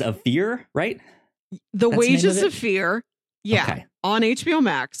Wages of Fear, right? The Wages of Fear. Yeah. Okay. On HBO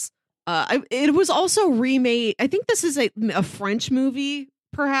Max. It was also remade. I think this is a French movie,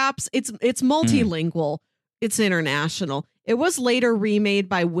 perhaps. It's multilingual. It's international. It was later remade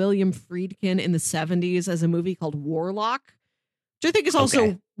by William Friedkin in the 70s as a movie called Warlock, which I think is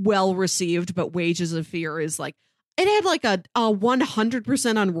also well received, but Wages of Fear is like, it had like a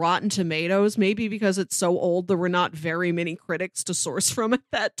 100% on Rotten Tomatoes, maybe because it's so old there were not very many critics to source from at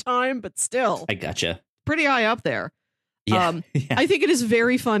that time, but still. I gotcha. Pretty high up there. Yeah. I think it is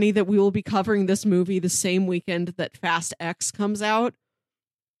very funny that we will be covering this movie the same weekend that Fast X comes out.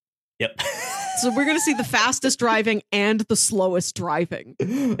 Yep. So we're going to see the fastest driving and the slowest driving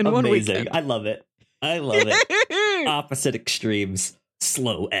in one weekend. I love it. I love it. Opposite extremes.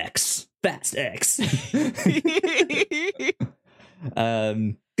 Slow X, fast X.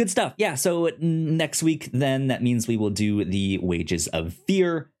 Good stuff. Yeah. So next week, then that means we will do the Wages of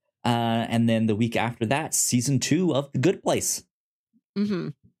Fear. And then the week after that, season 2 of The Good Place. Mm-hmm.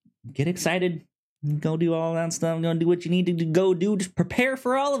 Get excited. Go do all that stuff. Go do what you need to go do to prepare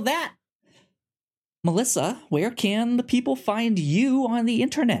for all of that. Melissa, where can the people find you on the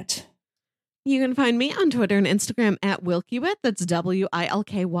internet? You can find me on Twitter and Instagram at Wilkywit. That's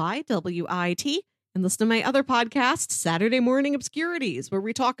WILKYWIT. And listen to my other podcast, Saturday Morning Obscurities, where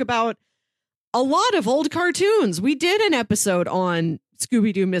we talk about a lot of old cartoons. We did an episode on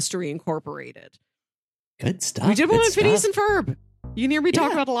Scooby-Doo Mystery Incorporated. Good stuff. We did one on Phineas and Ferb. You can hear me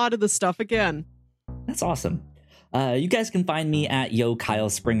talk about a lot of this stuff again. That's awesome. You guys can find me at Yo Kyle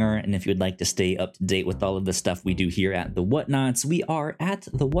Springer, and if you'd like to stay up to date with all of the stuff we do here at The Whatnots, we are at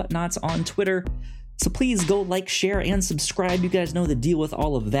The Whatnots on Twitter. So please go like, share, and subscribe. You guys know the deal with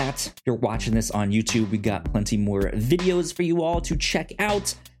all of that. If you're watching this on YouTube, we got plenty more videos for you all to check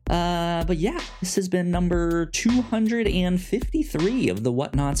out. But yeah, this has been number 253 of The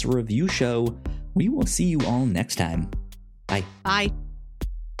Whatnots review show. We will see you all next time. Bye. Bye.